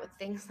around that with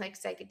things like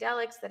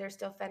psychedelics that are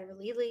still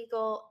federally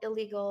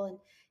illegal, and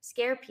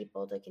scare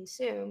people to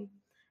consume?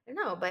 I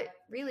don't know, but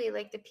really,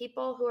 like, the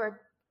people who are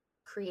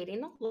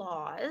creating the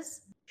laws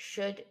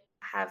should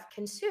have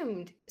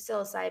consumed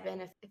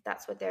psilocybin if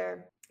that's what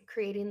they're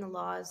creating the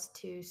laws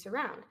to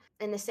surround.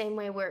 In the same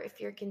way, where if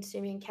you're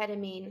consuming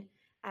ketamine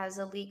as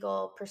a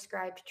legal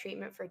prescribed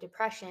treatment for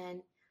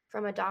depression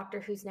from a doctor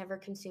who's never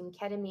consumed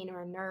ketamine,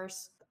 or a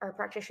nurse or a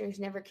practitioner who's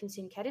never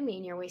consumed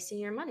ketamine, you're wasting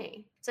your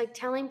money. It's like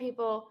telling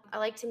people, I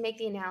like to make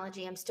the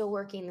analogy, I'm still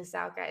working this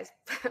out, guys,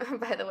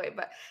 by the way,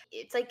 but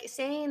it's like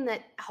saying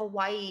that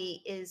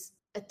Hawaii is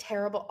a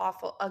terrible,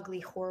 awful, ugly,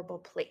 horrible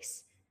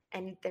place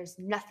and there's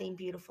nothing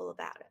beautiful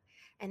about it.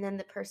 And then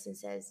the person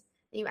says,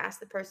 you ask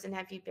the person,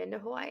 have you been to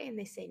Hawaii? And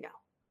they say no.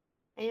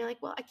 And you're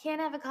like, well, I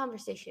can't have a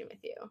conversation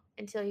with you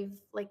until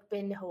you've like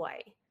been to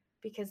Hawaii,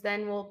 because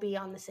then we'll be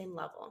on the same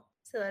level.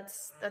 So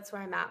that's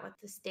where I'm at with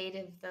the state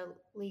of the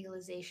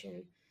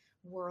legalization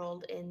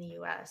world in the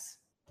US.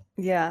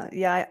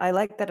 Yeah, I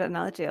like that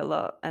analogy a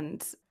lot.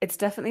 And it's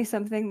definitely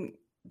something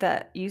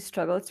that you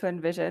struggle to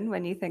envision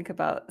when you think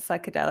about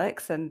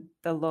psychedelics and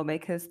the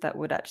lawmakers that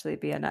would actually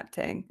be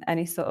enacting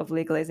any sort of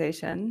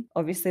legalization.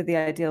 Obviously, the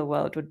ideal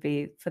world would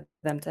be for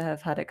them to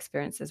have had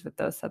experiences with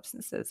those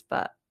substances,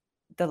 but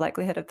the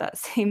likelihood of that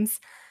seems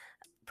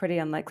pretty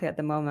unlikely at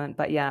the moment.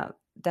 But yeah,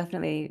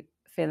 definitely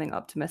feeling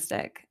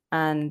optimistic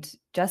and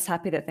just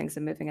happy that things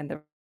are moving in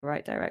the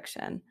right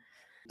direction.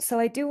 So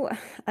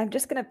I'm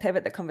just going to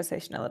pivot the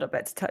conversation a little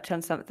bit to touch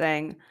on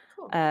something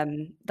Cool.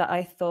 that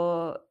I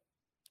thought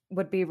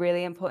would be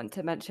really important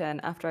to mention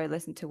after I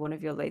listened to one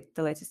of the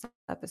latest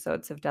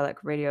episodes of Delic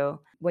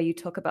Radio, where you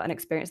talk about an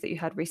experience that you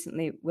had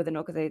recently with an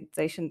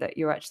organization that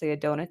you're actually a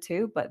donor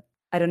to. But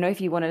I don't know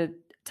if you want to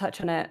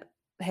touch on it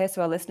here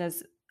so our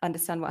listeners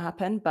understand what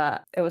happened,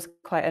 but it was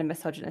quite a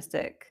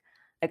misogynistic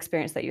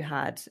experience that you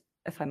had,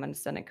 if I'm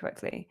understanding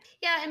correctly.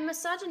 Yeah, and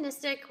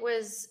misogynistic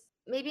was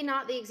maybe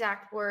not the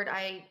exact word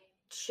I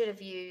should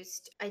have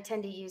used. I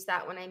tend to use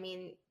that when I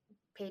mean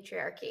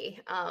patriarchy.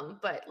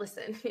 But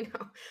listen,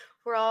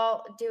 we're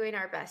all doing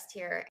our best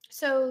here.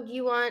 So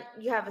you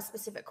have a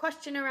specific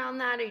question around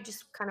that, or you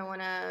just kind of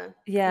want to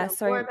Yeah, know more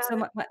sorry. about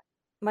So it?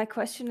 my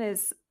question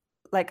is,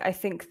 like, I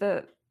think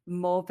that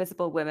more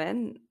visible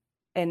women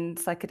in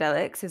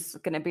psychedelics is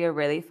going to be a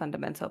really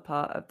fundamental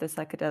part of the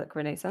psychedelic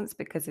renaissance,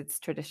 because it's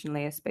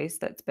traditionally a space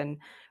that's been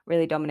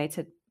really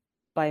dominated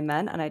by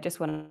men. And I just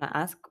want to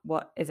ask,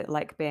 what is it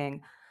like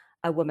being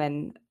a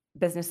woman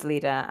business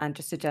leader and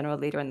just a general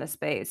leader in the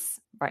space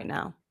right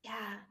now?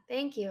 Yeah,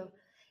 thank you.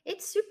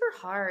 It's super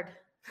hard.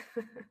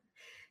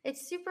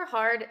 It's super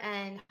hard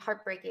and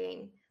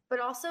heartbreaking, but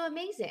also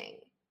amazing,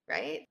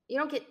 right? You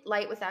don't get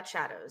light without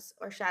shadows,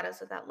 or shadows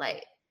without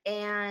light.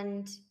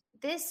 And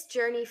this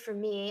journey for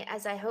me,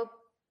 as I hope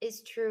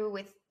is true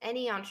with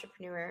any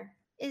entrepreneur,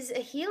 is a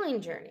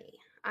healing journey.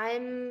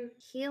 I'm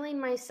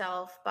healing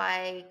myself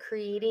by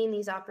creating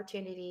these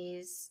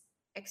opportunities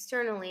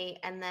externally,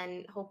 and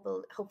then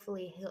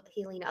hopefully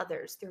healing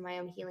others through my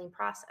own healing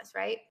process,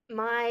 right?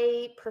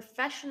 My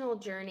professional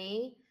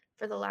journey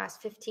for the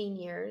last 15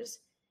 years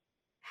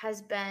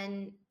has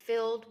been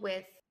filled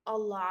with a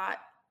lot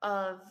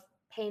of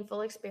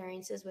painful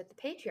experiences with the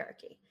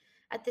patriarchy.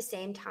 At the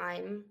same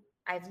time,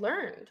 I've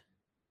learned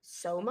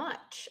so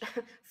much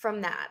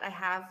from that. I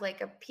have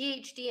like a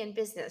PhD in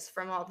business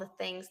from all the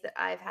things that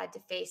I've had to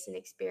face and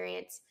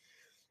experience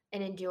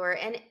and endure.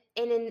 And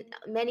in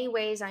many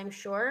ways, I'm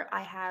sure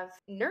I have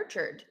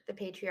nurtured the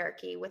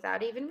patriarchy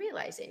without even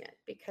realizing it,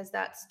 because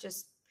that's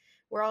just,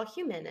 we're all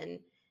human,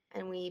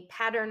 and we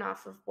pattern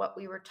off of what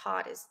we were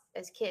taught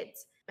as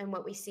kids and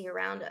what we see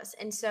around us.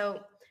 And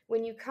so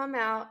when you come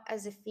out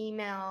as a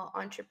female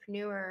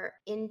entrepreneur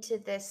into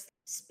this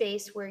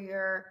space where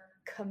you're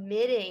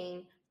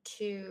committing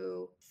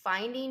to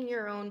finding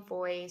your own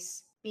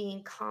voice,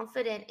 being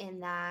confident in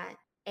that,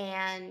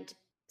 and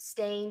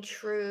staying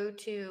true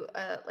to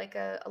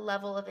a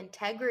level of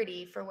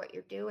integrity for what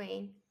you're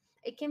doing,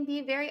 it can be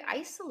very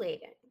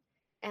isolating.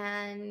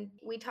 And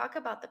we talk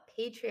about the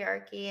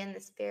patriarchy in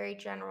this very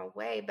general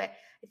way, but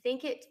I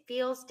think it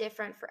feels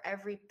different for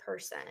every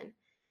person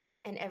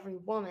and every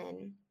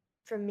woman.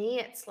 For me,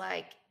 it's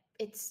like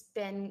it's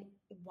been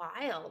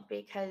wild,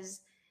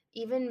 because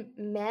even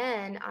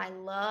men I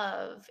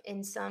love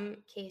in some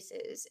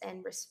cases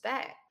and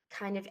respect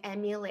kind of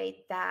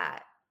emulate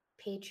that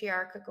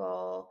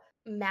patriarchal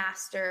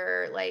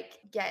master, like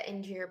get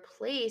into your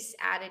place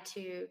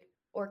attitude,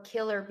 or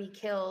kill or be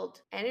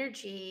killed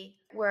energy,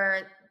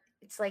 where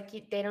it's like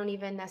they don't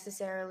even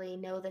necessarily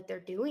know that they're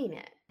doing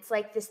it. It's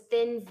like this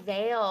thin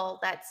veil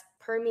that's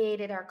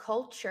permeated our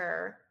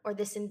culture, or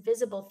this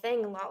invisible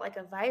thing, a lot like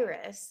a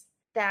virus,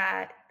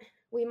 that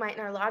we might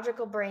in our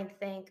logical brain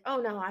think, oh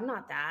no, I'm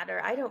not that,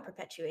 or I don't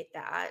perpetuate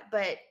that.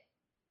 But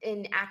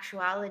in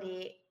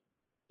actuality,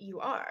 you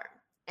are.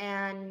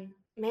 And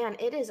man,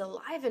 it is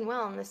alive and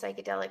well in the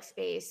psychedelic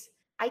space.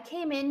 I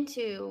came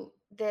into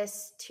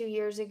this 2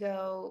 years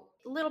ago,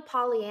 a little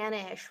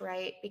Pollyanna-ish,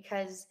 right?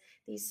 Because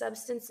these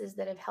substances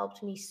that have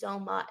helped me so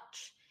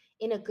much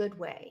in a good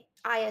way,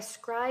 I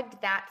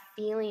ascribed that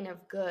feeling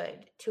of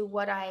good to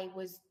what I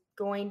was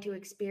going to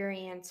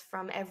experience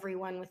from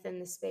everyone within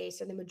the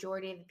space, or the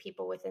majority of the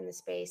people within the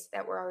space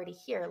that were already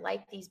here,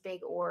 like these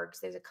big orgs.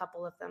 There's a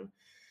couple of them.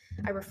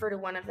 I refer to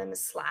one of them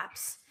as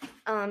SLAPS.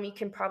 You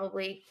can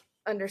probably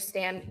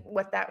understand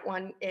what that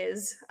one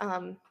is.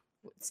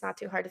 It's not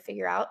too hard to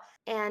figure out.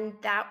 And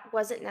that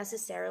wasn't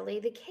necessarily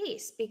the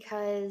case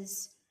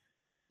because,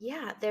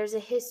 yeah, there's a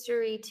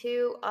history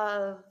too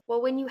of,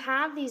 well, when you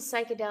have these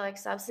psychedelic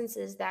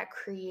substances that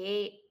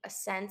create a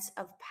sense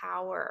of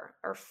power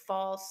or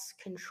false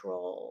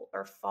control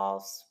or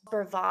false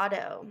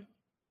bravado,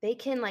 they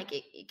can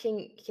it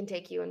can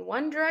take you in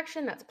one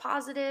direction that's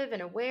positive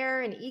and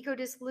aware and ego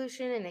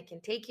dissolution, and it can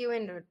take you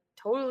into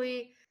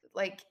totally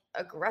like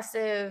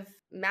aggressive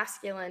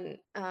masculine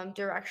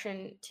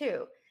direction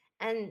too.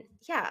 And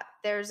yeah,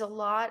 there's a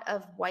lot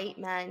of white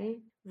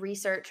men,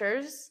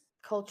 researchers,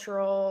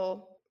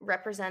 cultural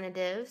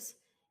representatives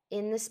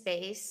in the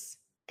space,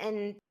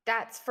 and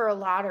that's for a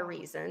lot of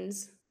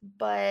reasons.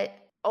 But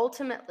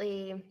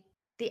ultimately,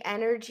 the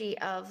energy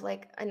of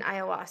like an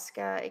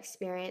ayahuasca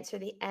experience or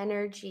the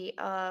energy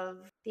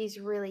of these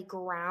really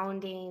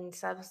grounding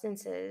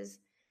substances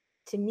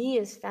to me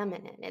is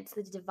feminine. It's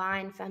the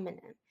divine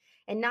feminine.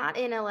 And not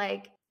in a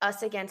like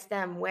us against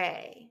them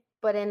way,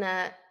 but in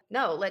a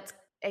no, let's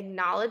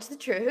acknowledge the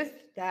truth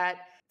that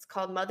it's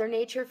called Mother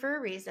Nature for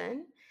a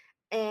reason.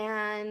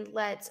 And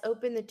let's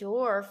open the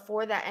door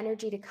for that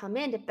energy to come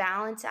in to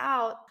balance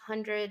out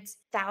hundreds,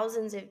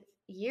 thousands of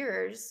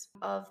years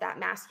of that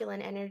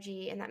masculine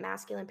energy and that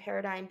masculine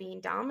paradigm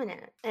being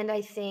dominant. And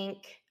I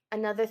think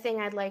another thing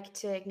I'd like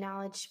to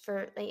acknowledge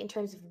for like, in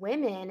terms of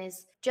women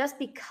is just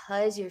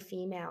because you're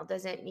female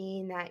doesn't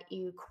mean that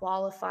you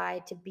qualify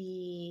to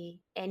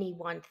be any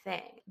one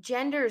thing.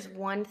 Gender is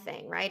one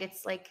thing, right?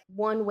 It's like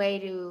one way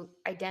to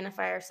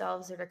identify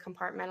ourselves or to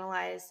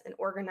compartmentalize and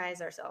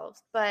organize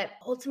ourselves. But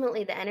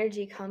ultimately the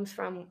energy comes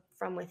from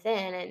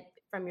within and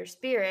from your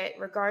spirit,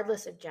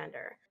 regardless of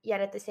gender.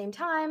 Yet at the same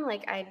time,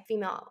 like I'm a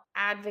female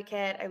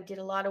advocate. I did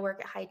a lot of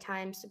work at High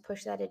Times to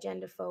push that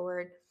agenda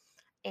forward.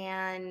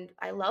 And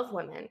I love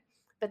women,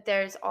 but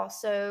there's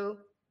also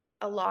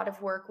a lot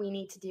of work we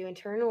need to do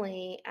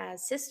internally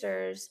as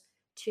sisters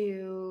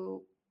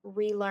to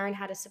relearn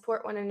how to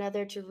support one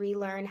another, to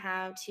relearn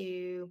how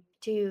to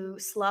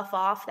slough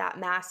off that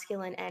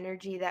masculine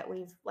energy that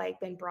we've like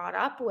been brought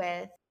up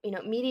with,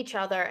 meet each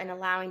other and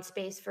allowing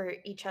space for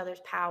each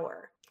other's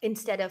power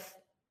instead of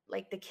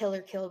like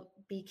the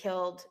be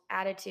killed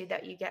attitude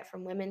that you get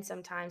from women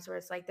sometimes, where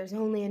it's like there's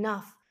only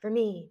enough for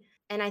me.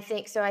 And I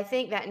think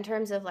that in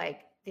terms of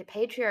like the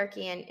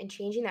patriarchy and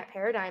changing that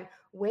paradigm,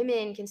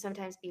 women can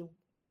sometimes be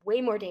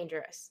way more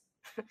dangerous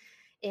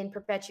in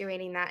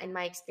perpetuating that, in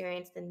my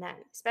experience, than men,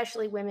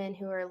 especially women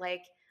who are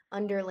like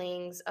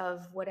underlings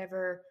of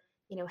whatever,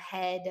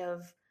 head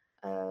of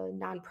a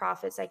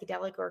nonprofit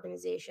psychedelic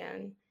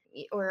organization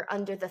or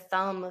under the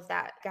thumb of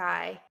that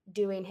guy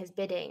doing his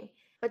bidding.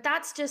 But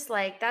that's just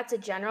like, that's a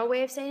general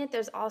way of saying it.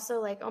 There's also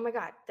like, oh my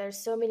God,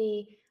 there's so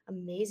many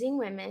amazing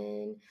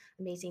women,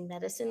 amazing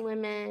medicine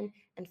women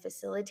and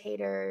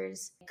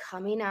facilitators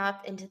coming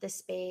up into the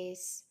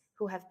space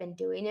who have been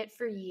doing it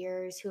for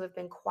years, who have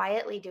been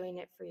quietly doing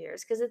it for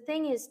years. Because the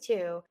thing is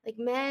too, like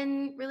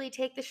men really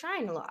take the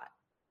shine a lot,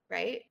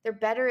 right? They're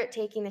better at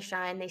taking the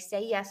shine. They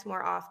say yes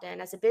more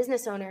often. As a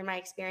business owner, in my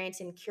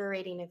experience in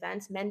curating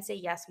events, men say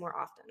yes more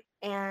often.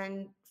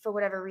 And for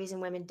whatever reason,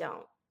 women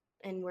don't.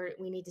 And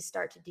we need to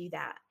start to do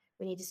that.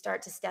 We need to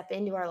start to step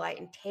into our light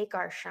and take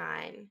our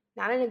shine,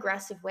 not in an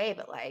aggressive way,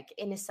 but like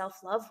in a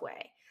self-love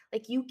way.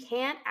 Like you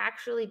can't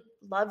actually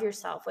love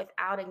yourself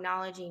without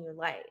acknowledging your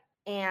light.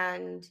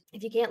 And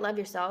if you can't love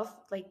yourself,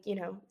 like,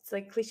 it's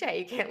like cliche,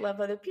 you can't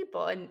love other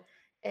people.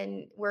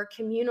 And we're a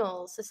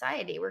communal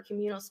society. We're a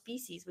communal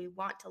species. We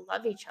want to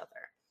love each other.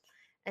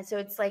 And so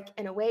it's like,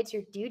 in a way, it's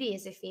your duty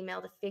as a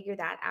female to figure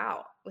that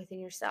out within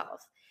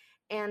yourself.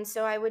 And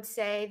so I would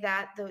say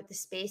that the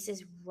space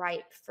is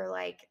ripe for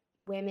like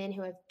women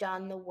who have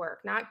done the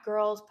work, not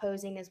girls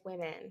posing as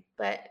women,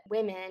 but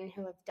women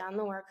who have done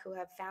the work, who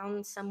have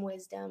found some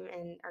wisdom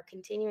and are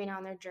continuing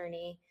on their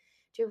journey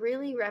to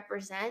really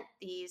represent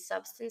these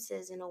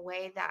substances in a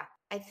way that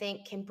I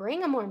think can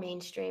bring a more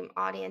mainstream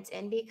audience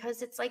in,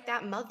 because it's like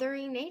that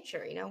mothering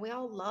nature. We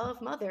all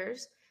love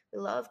mothers. We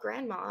love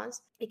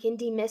grandmas. It can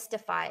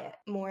demystify it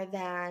more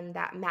than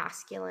that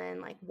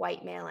masculine, like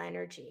white male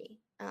energy.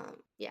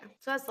 Yeah,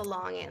 so that's the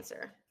long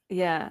answer.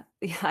 Yeah,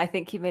 I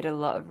think you made a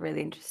lot of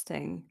really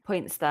interesting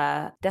points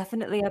there.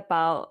 Definitely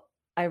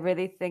I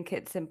really think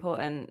it's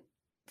important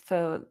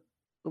for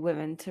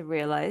women to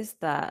realize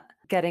that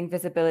getting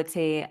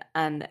visibility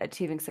and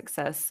achieving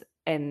success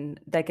in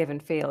their given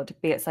field,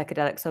 be it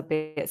psychedelics or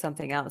be it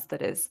something else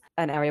that is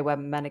an area where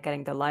men are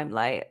getting the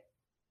limelight,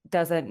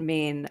 doesn't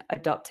mean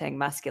adopting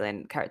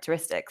masculine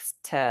characteristics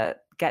to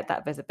get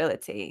that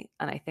visibility.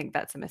 And I think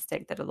that's a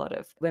mistake that a lot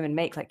of women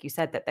make, like you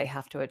said, that they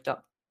have to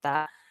adopt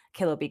that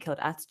kill or be killed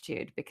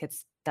attitude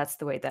because that's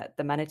the way that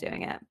the men are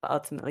doing it. But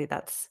ultimately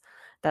that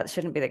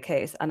shouldn't be the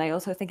case. And I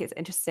also think it's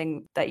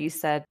interesting that you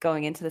said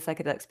going into the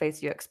psychedelic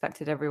space, you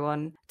expected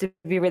everyone to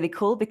be really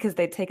cool because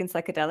they'd taken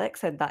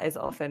psychedelics, and that is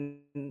often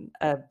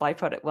a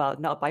byproduct, well,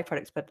 not a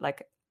byproduct, but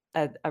like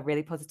a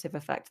really positive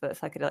effect that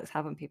psychedelics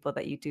have on people,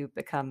 that you do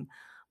become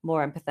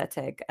more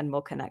empathetic and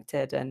more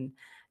connected and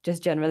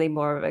just generally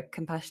more of a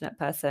compassionate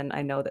person,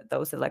 I know that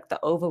those are like the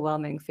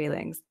overwhelming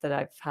feelings that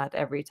I've had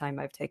every time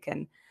I've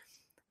taken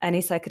any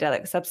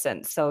psychedelic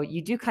substance. So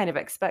you do kind of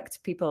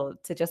expect people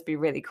to just be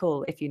really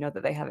cool if you know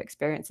that they have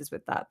experiences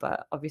with that.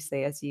 But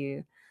obviously, as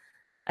you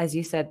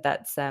said,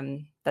 that's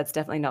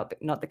definitely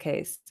not the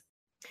case.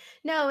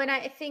 No, and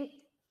I think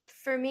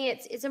for me,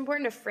 it's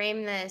important to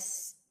frame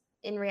this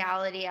in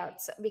reality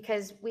outside,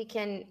 because we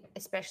can,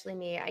 especially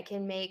me, I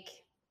can make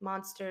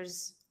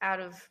monsters out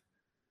of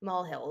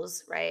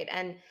molehills, right?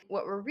 And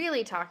what we're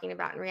really talking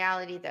about in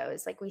reality, though,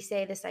 is like we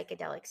say the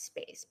psychedelic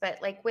space, but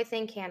like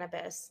within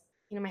cannabis,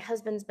 my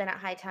husband's been at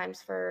High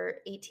Times for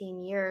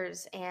 18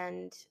 years,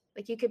 and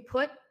like you could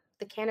put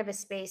the cannabis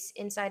space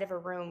inside of a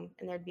room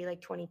and there'd be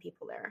like 20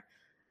 people there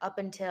up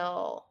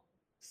until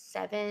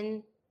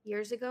 7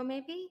 years ago,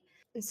 maybe.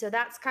 And so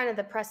that's kind of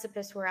the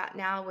precipice we're at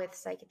now with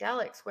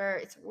psychedelics,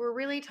 where we're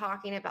really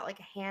talking about like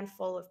a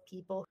handful of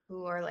people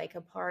who are like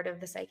a part of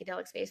the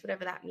psychedelic space,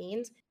 whatever that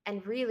means.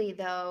 And really,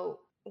 though,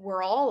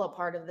 we're all a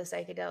part of the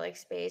psychedelic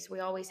space. We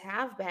always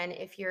have been.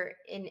 If you're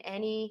in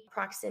any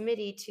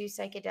proximity to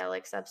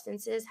psychedelic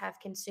substances, have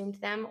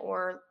consumed them,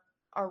 or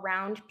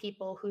around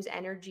people whose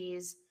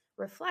energies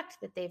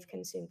reflect that they've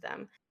consumed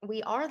them,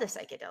 we are the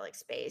psychedelic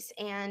space.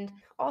 And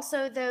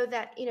also, though,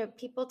 that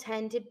people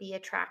tend to be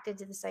attracted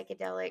to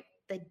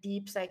the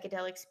deep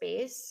psychedelic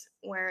space,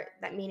 where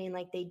that meaning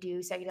like they do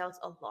psychedelics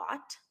a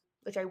lot,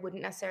 which I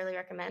wouldn't necessarily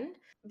recommend,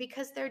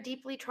 because they're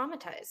deeply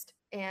traumatized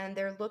and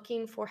they're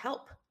looking for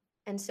help.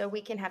 And so we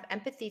can have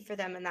empathy for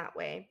them in that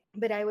way.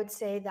 But I would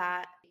say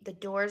that the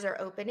doors are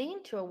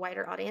opening to a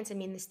wider audience. I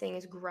mean, this thing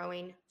is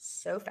growing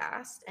so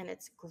fast and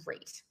it's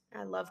great.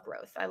 I love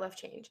growth. I love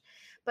change.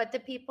 But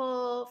the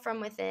people from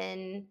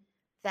within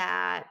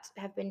that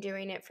have been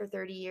doing it for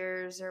 30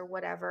 years or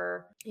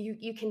whatever,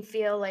 you can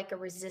feel like a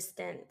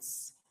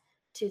resistance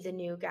to the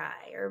new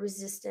guy, or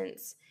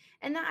resistance.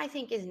 And that, I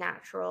think, is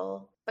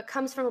natural, but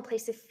comes from a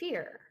place of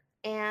fear.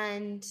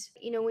 And,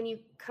 when you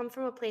come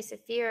from a place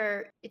of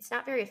fear, it's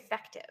not very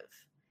effective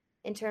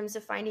in terms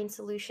of finding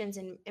solutions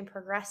and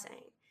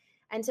progressing.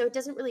 And so it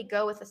doesn't really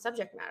go with the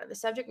subject matter. The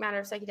subject matter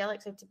of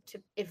psychedelics is to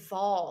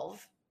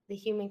evolve the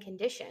human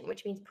condition,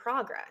 which means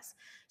progress.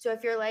 So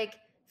if you're like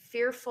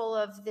fearful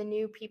of the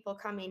new people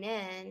coming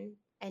in,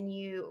 and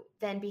you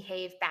then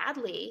behave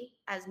badly,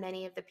 as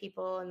many of the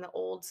people in the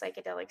old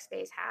psychedelic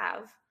space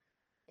have,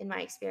 in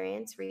my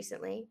experience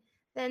recently,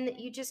 then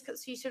you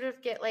sort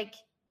of get like,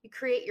 you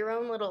create your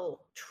own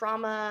little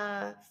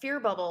trauma fear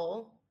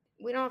bubble.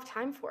 We don't have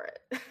time for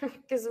it,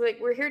 because like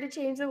we're here to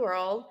change the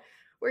world.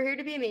 We're here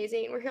to be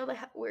amazing.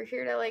 We're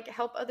here to like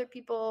help other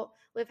people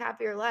live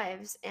happier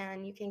lives,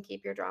 and you can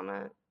keep your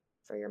drama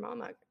for your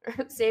mama,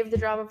 save the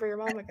drama for your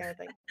mama, kind of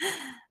thing.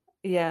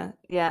 Yeah,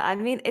 yeah. I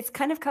mean, it's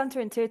kind of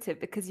counterintuitive,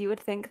 because you would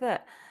think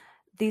that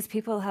these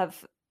people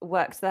have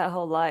worked their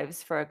whole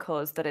lives for a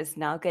cause that is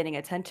now gaining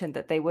attention,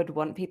 that they would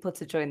want people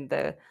to join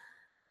the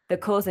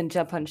cause and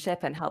jump on ship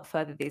and help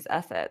further these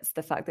efforts.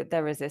 The fact that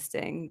they're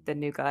resisting the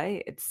new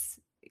guy,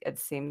 it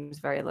seems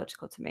very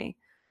logical to me.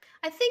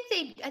 I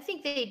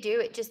think they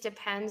do. It just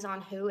depends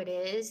on who it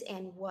is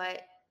and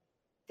what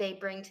they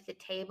bring to the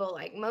table.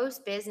 Like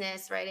most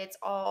business, right? It's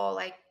all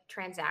like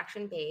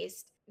transaction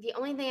based. The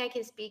only thing I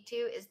can speak to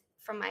is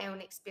from my own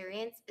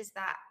experience, is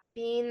that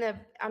being the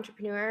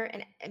entrepreneur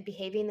and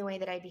behaving the way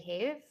that I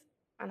behave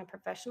on a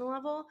professional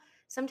level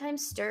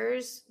sometimes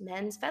stirs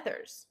men's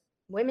feathers,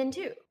 women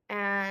too.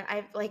 And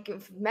I've like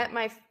met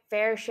my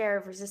fair share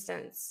of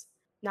resistance,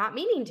 not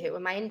meaning to.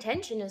 And my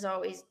intention is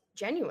always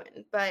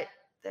genuine, but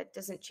that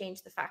doesn't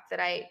change the fact that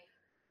I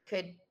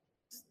could,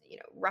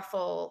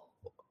 ruffle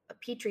a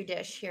petri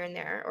dish here and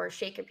there, or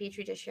shake a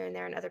petri dish here and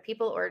there in other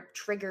people, or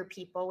trigger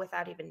people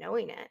without even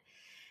knowing it.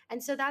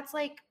 And so that's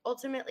like,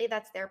 ultimately,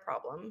 that's their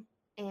problem.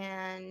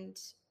 And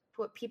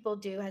what people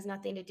do has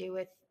nothing to do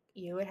with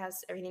you. It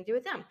has everything to do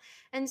with them.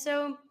 And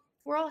so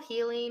we're all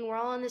healing. We're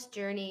all on this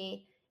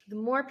journey. The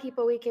more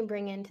people we can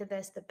bring into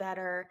this, the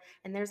better.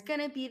 And there's going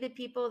to be the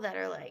people that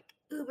are like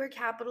uber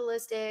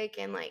capitalistic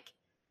and like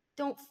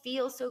don't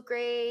feel so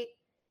great.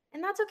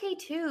 And that's okay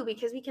too,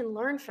 because we can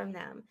learn from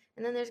them.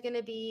 And then there's going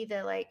to be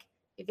the like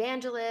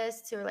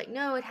evangelists who are like,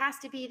 no, it has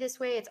to be this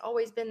way. It's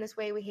always been this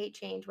way. We hate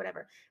change,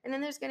 whatever. And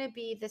then there's going to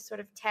be this sort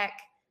of tech,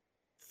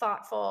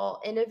 thoughtful,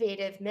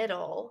 innovative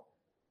middle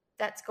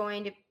that's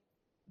going to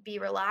be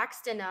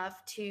relaxed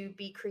enough to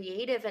be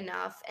creative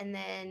enough. And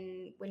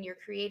then when you're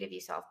creative, you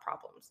solve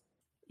problems.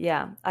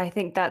 Yeah, I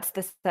think that's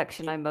the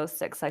section I'm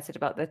most excited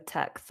about, the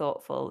tech,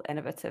 thoughtful,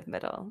 innovative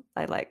middle.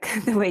 I like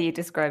the way you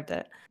described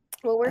it.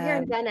 Well, we're here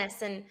in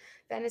Venice, and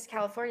Venice,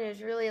 California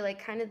is really like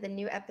kind of the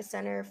new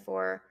epicenter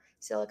for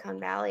Silicon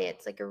Valley.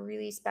 It's like a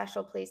really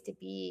special place to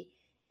be.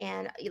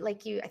 And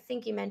like I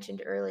think you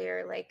mentioned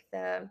earlier, like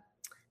the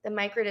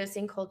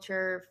microdosing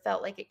culture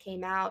felt like it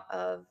came out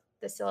of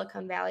the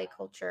Silicon Valley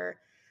culture,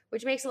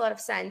 which makes a lot of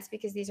sense,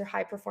 because these are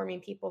high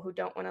performing people who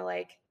don't want to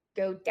like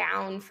go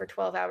down for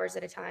 12 hours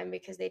at a time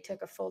because they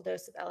took a full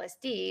dose of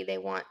LSD. They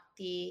want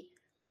the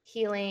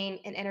healing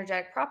and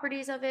energetic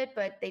properties of it,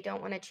 but they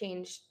don't want to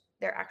change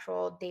their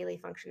actual daily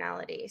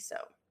functionality. So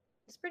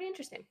it's pretty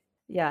interesting.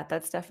 Yeah,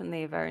 that's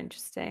definitely a very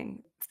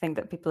interesting thing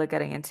that people are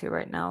getting into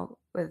right now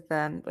with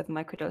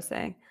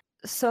microdosing.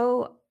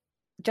 So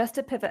just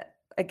to pivot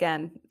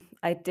again,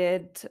 I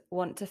did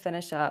want to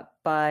finish up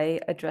by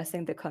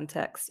addressing the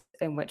context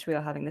in which we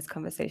are having this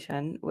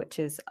conversation, which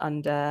is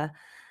under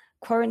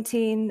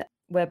quarantine.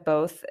 We're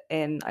both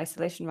in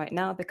isolation right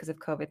now because of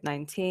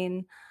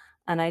COVID-19.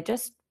 And I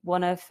just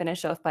want to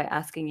finish off by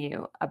asking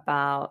you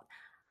about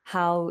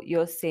how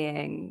you're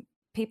seeing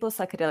people's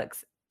psychedelic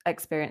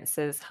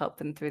experiences help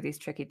them through these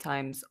tricky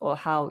times, or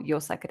how your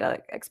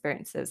psychedelic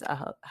experiences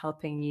are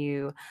helping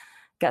you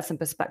get some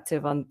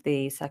perspective on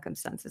the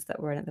circumstances that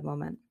we're in at the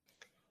moment.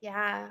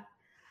 Yeah.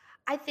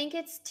 I think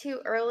it's too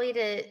early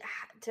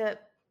to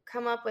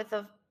come up with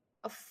a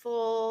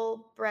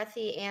full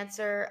breathy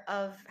answer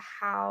of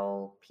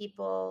how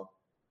people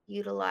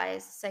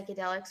utilize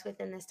psychedelics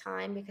within this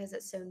time because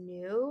it's so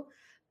new.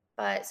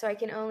 But so I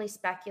can only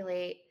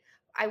speculate.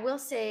 I will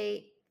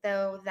say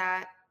though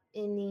that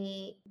in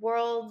the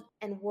world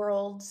and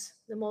worlds,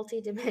 the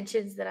multi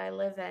dimensions that I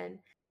live in,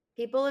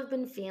 people have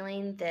been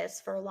feeling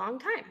this for a long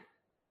time,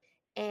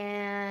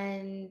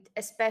 and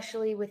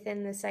especially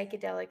within the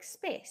psychedelic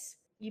space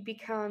you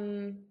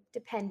become,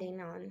 depending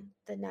on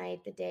the night,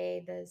 the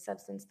day, the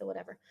substance, the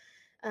whatever,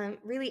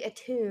 really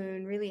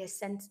attuned, really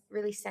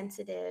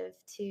sensitive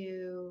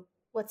to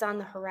what's on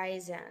the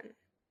horizon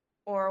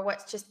or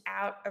what's just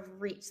out of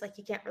reach. Like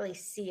you can't really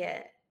see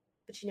it,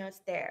 but you know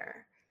it's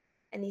there.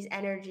 And these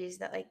energies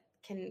that like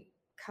can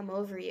come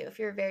over you. If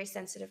you're a very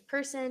sensitive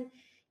person,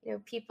 you know,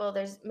 people,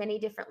 there's many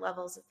different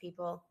levels of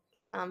people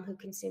who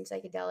consume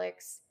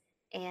psychedelics,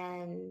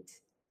 and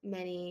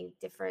many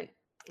different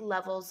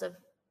levels of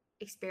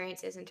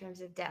experiences in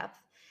terms of depth.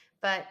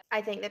 But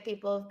I think that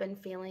people have been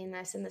feeling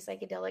this in the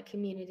psychedelic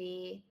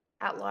community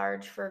at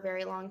large for a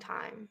very long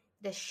time,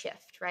 this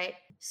shift, right?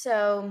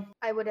 So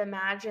I would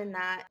imagine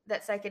that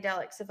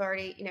psychedelics have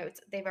already, you know,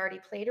 they've already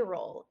played a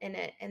role in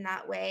it in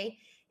that way.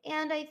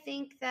 And I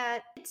think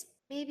that it's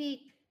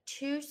maybe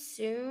too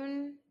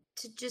soon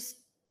to just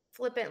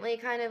flippantly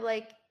kind of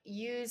like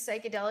use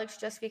psychedelics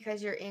just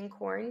because you're in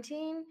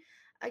quarantine.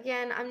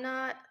 Again, I'm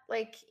not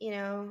like, you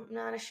know, I'm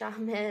not a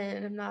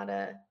shaman, I'm not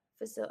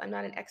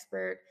an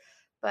expert,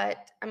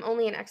 but I'm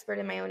only an expert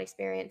in my own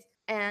experience.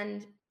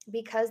 And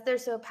because they're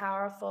so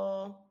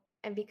powerful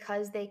and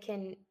because they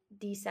can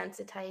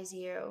desensitize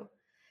you,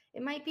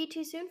 it might be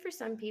too soon for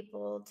some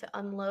people to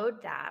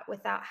unload that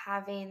without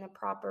having the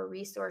proper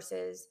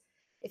resources.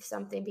 If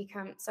something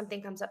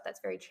comes up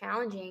that's very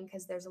challenging,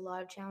 because there's a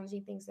lot of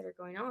challenging things that are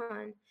going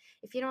on,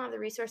 if you don't have the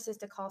resources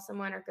to call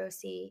someone or go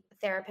see a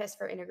therapist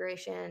for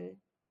integration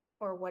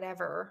or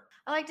whatever,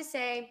 I like to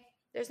say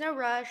there's no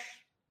rush.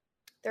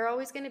 They're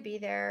always going to be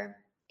there,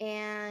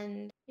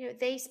 and you know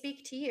they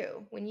speak to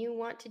you when you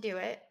want to do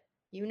it,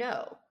 you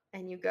know,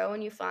 and you go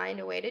and you find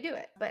a way to do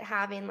it. But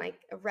having like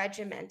a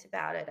regiment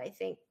about it, I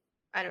think,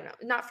 I don't know,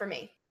 not for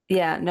me.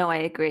 Yeah, no, I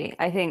agree.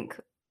 I think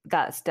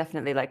that's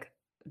definitely like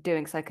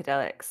doing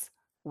psychedelics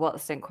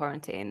whilst in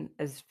quarantine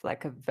is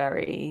like a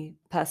very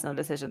personal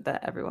decision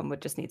that everyone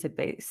would just need to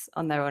base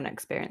on their own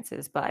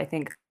experiences. But I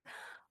think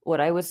what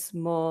I was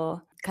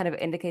more kind of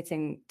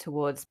indicating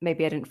towards,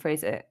 maybe I didn't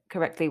phrase it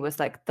correctly, was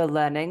like the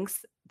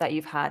learnings that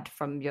you've had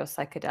from your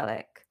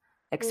psychedelic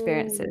Mm.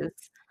 experiences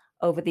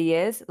over the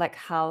years. Like,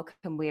 how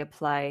can we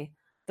apply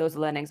those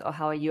learnings, or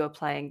how are you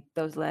applying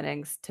those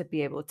learnings to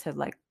be able to,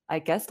 like, I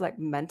guess, like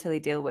mentally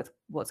deal with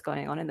what's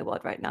going on in the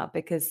world right now?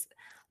 Because,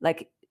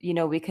 like, you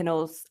know, we can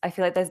all, I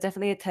feel like there's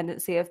definitely a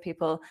tendency of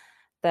people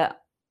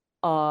that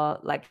are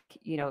like,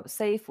 you know,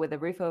 safe with a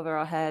roof over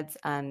our heads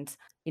and,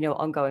 you know,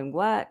 ongoing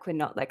work. We're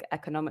not like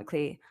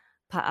economically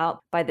put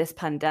out by this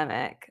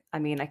pandemic. I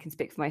mean, I can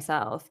speak for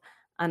myself.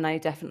 And I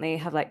definitely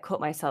have like caught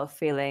myself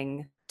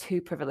feeling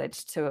too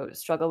privileged to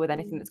struggle with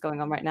anything Mm. that's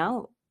going on right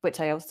now, which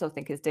I also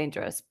think is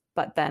dangerous.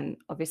 But then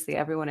obviously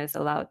everyone is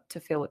allowed to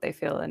feel what they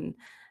feel, and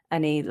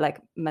any like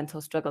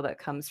mental struggle that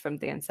comes from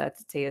the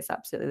uncertainty is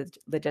absolutely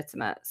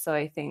legitimate. So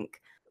I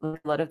think a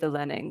lot of the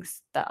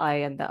learnings that I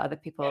and that other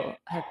people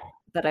have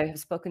that I have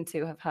spoken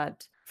to have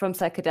had from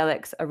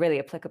psychedelics are really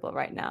applicable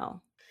right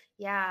now.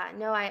 Yeah,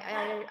 no,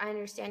 I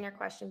understand your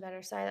question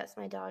better. Sorry, that's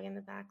my dog in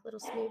the back, little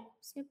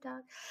Snoop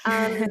Dog.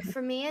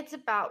 For me, it's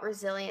about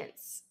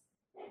resilience,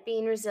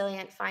 being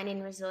resilient,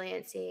 finding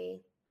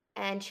resiliency,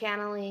 and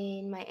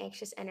channeling my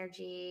anxious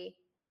energy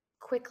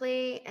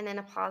quickly and in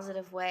a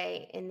positive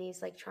way in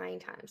these like trying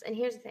times. And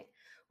here's the thing: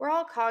 we're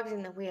all cogs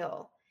in the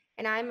wheel,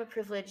 and I'm a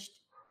privileged,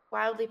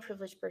 wildly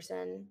privileged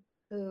person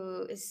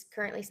who is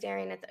currently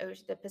staring at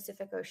the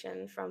Pacific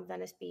Ocean from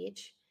Venice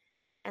Beach,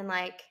 and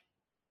like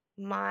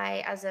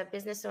my as a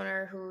business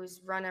owner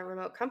who's run a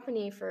remote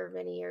company for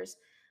many years,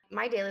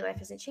 my daily life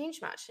hasn't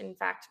changed much. In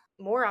fact,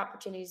 more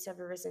opportunities have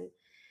arisen,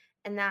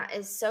 and that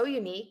is so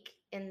unique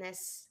in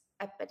this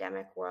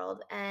epidemic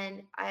world.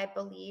 And I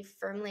believe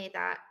firmly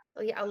that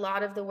a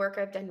lot of the work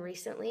I've done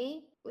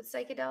recently with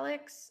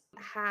psychedelics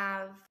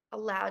have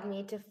allowed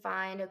me to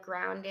find a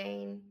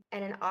grounding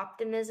and an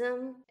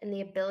optimism and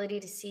the ability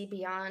to see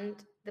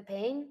beyond the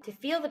pain, to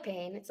feel the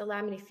pain. It's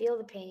allowed me to feel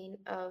the pain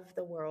of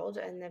the world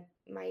and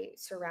my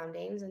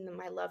surroundings and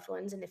my loved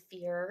ones, and the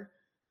fear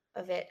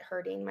of it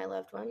hurting my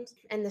loved ones,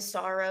 and the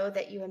sorrow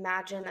that you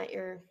imagine that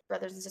your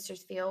brothers and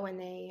sisters feel when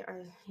they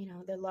are,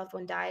 their loved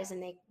one dies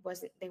and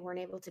they weren't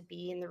able to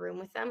be in the room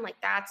with them. Like,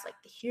 that's like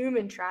the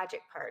human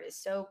tragic part is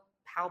so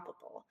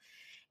palpable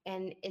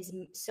and is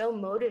so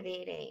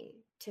motivating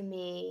to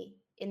me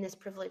in this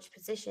privileged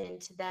position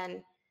to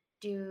then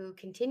do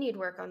continued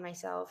work on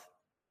myself,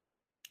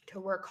 to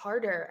work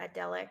harder at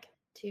Delic,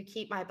 to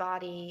keep my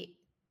body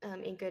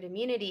in good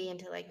immunity, and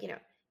to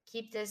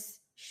keep this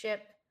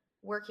ship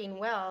working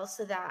well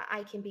so that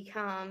I can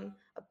become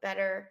a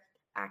better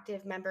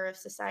active member of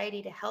society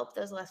to help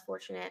those less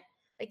fortunate.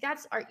 Like,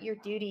 that's your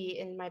duty,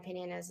 in my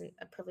opinion, as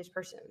a privileged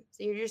person.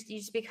 So you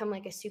just become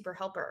like a super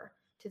helper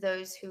to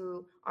those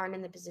who aren't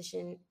in the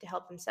position to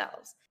help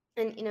themselves.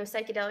 And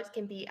psychedelics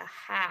can be a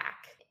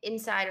hack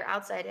inside or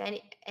outside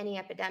any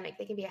epidemic.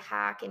 They can be a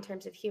hack in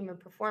terms of human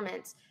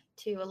performance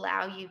to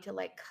allow you to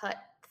cut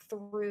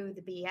through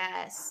the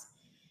BS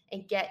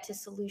and get to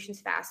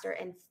solutions faster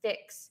and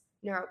fix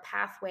neural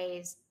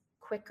pathways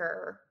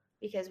quicker,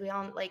 because we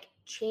all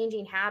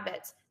changing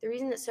habits. The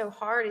reason it's so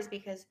hard is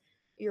because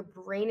your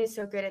brain is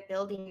so good at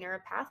building neural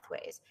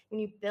pathways.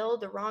 When you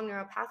build the wrong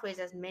neural pathways,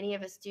 as many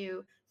of us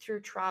do through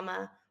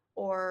trauma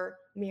or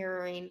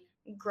mirroring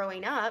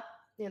growing up,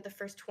 the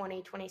first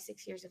 20,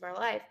 26 years of our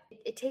life,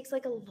 it takes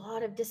a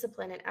lot of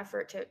discipline and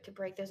effort to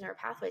break those neural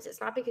pathways. It's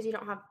not because you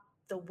don't have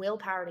the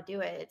willpower to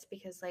do it. It's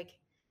because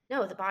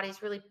no, the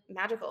body's really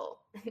magical.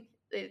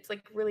 It's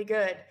really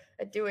good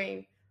at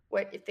doing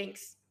what it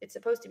thinks it's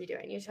supposed to be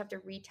doing. You just have to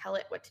retell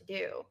it what to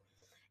do.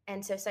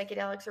 And so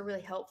psychedelics are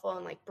really helpful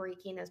in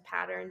breaking those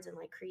patterns and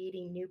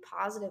creating new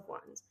positive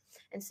ones.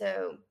 And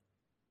so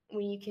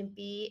when you can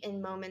be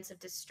in moments of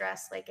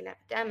distress, like an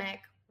epidemic,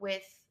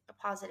 with a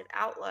positive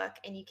outlook,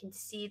 and you can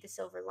see the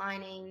silver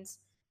linings,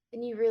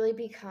 then you really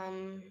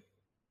come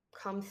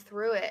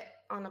through it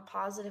on a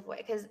positive way.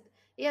 Because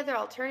the other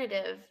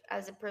alternative,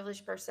 as a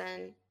privileged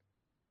person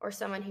or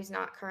someone who's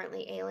not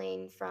currently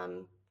ailing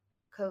from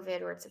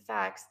COVID or its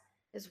effects,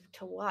 is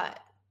to what?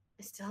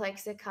 Is to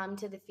succumb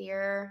to the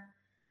fear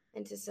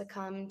and to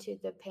succumb to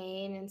the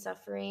pain and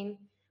suffering,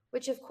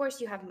 which of course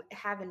you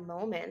have in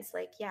moments.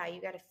 Yeah,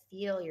 you got to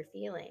feel your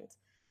feelings,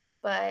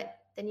 but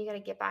then you got to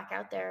get back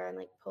out there and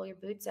pull your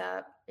boots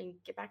up and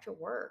get back to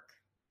work.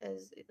 At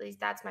least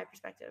that's my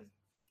perspective.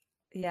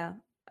 Yeah.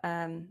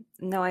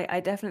 No,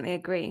 I definitely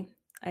agree.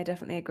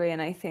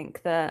 And I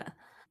think that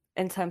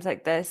in times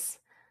like this,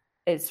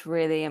 it's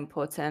really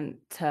important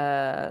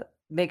to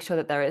make sure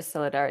that there is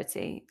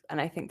solidarity.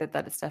 And I think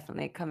that is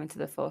definitely coming to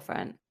the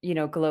forefront,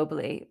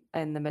 globally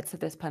in the midst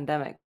of this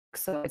pandemic.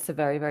 So it's a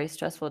very, very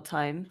stressful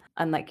time.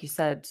 And like you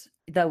said,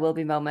 there will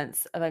be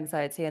moments of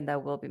anxiety and there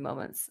will be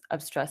moments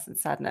of stress and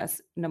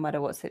sadness, no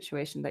matter what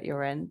situation that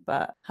you're in.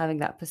 But having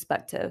that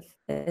perspective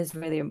is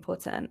really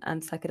important.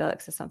 And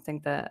psychedelics is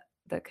something that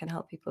can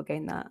help people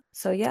gain that.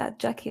 So yeah,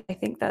 Jackie, I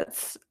think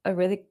that's a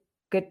really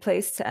good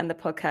place to end the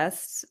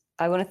podcast.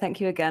 I want to thank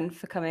you again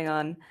for coming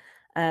on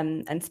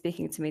and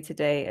speaking to me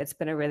today. It's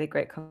been a really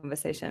great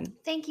conversation.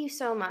 Thank you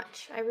so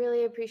much. I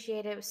really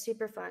appreciate it. It was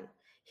super fun.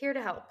 Here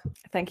to help.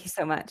 Thank you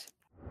so much.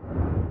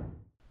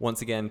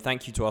 Once again,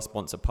 thank you to our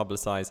sponsor,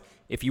 Publicize.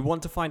 If you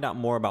want to find out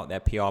more about their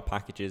PR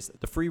packages,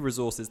 the free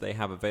resources they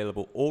have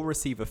available, or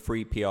receive a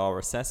free PR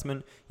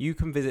assessment, you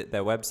can visit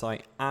their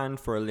website. And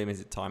for a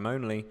limited time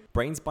only,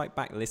 Brains Bite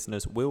Back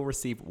listeners will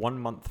receive 1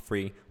 month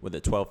free with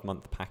a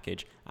 12-month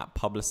package at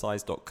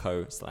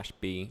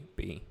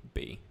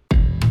publicize.co/BBB.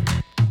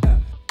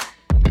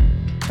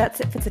 That's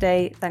it for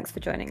today. Thanks for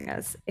joining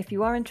us. If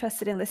you are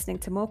interested in listening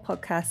to more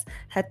podcasts,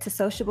 head to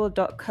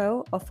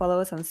sociable.co or follow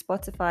us on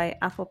Spotify,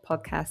 Apple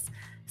Podcasts,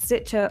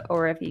 Stitcher, or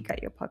wherever you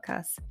get your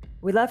podcasts.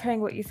 We love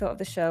hearing what you thought of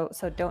the show,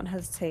 so don't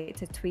hesitate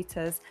to tweet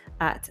us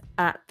at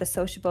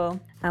 @thesociable.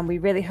 And we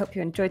really hope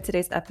you enjoyed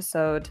today's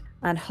episode,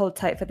 and hold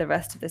tight for the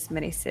rest of this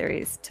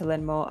mini-series to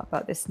learn more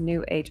about this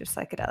new age of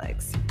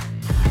psychedelics.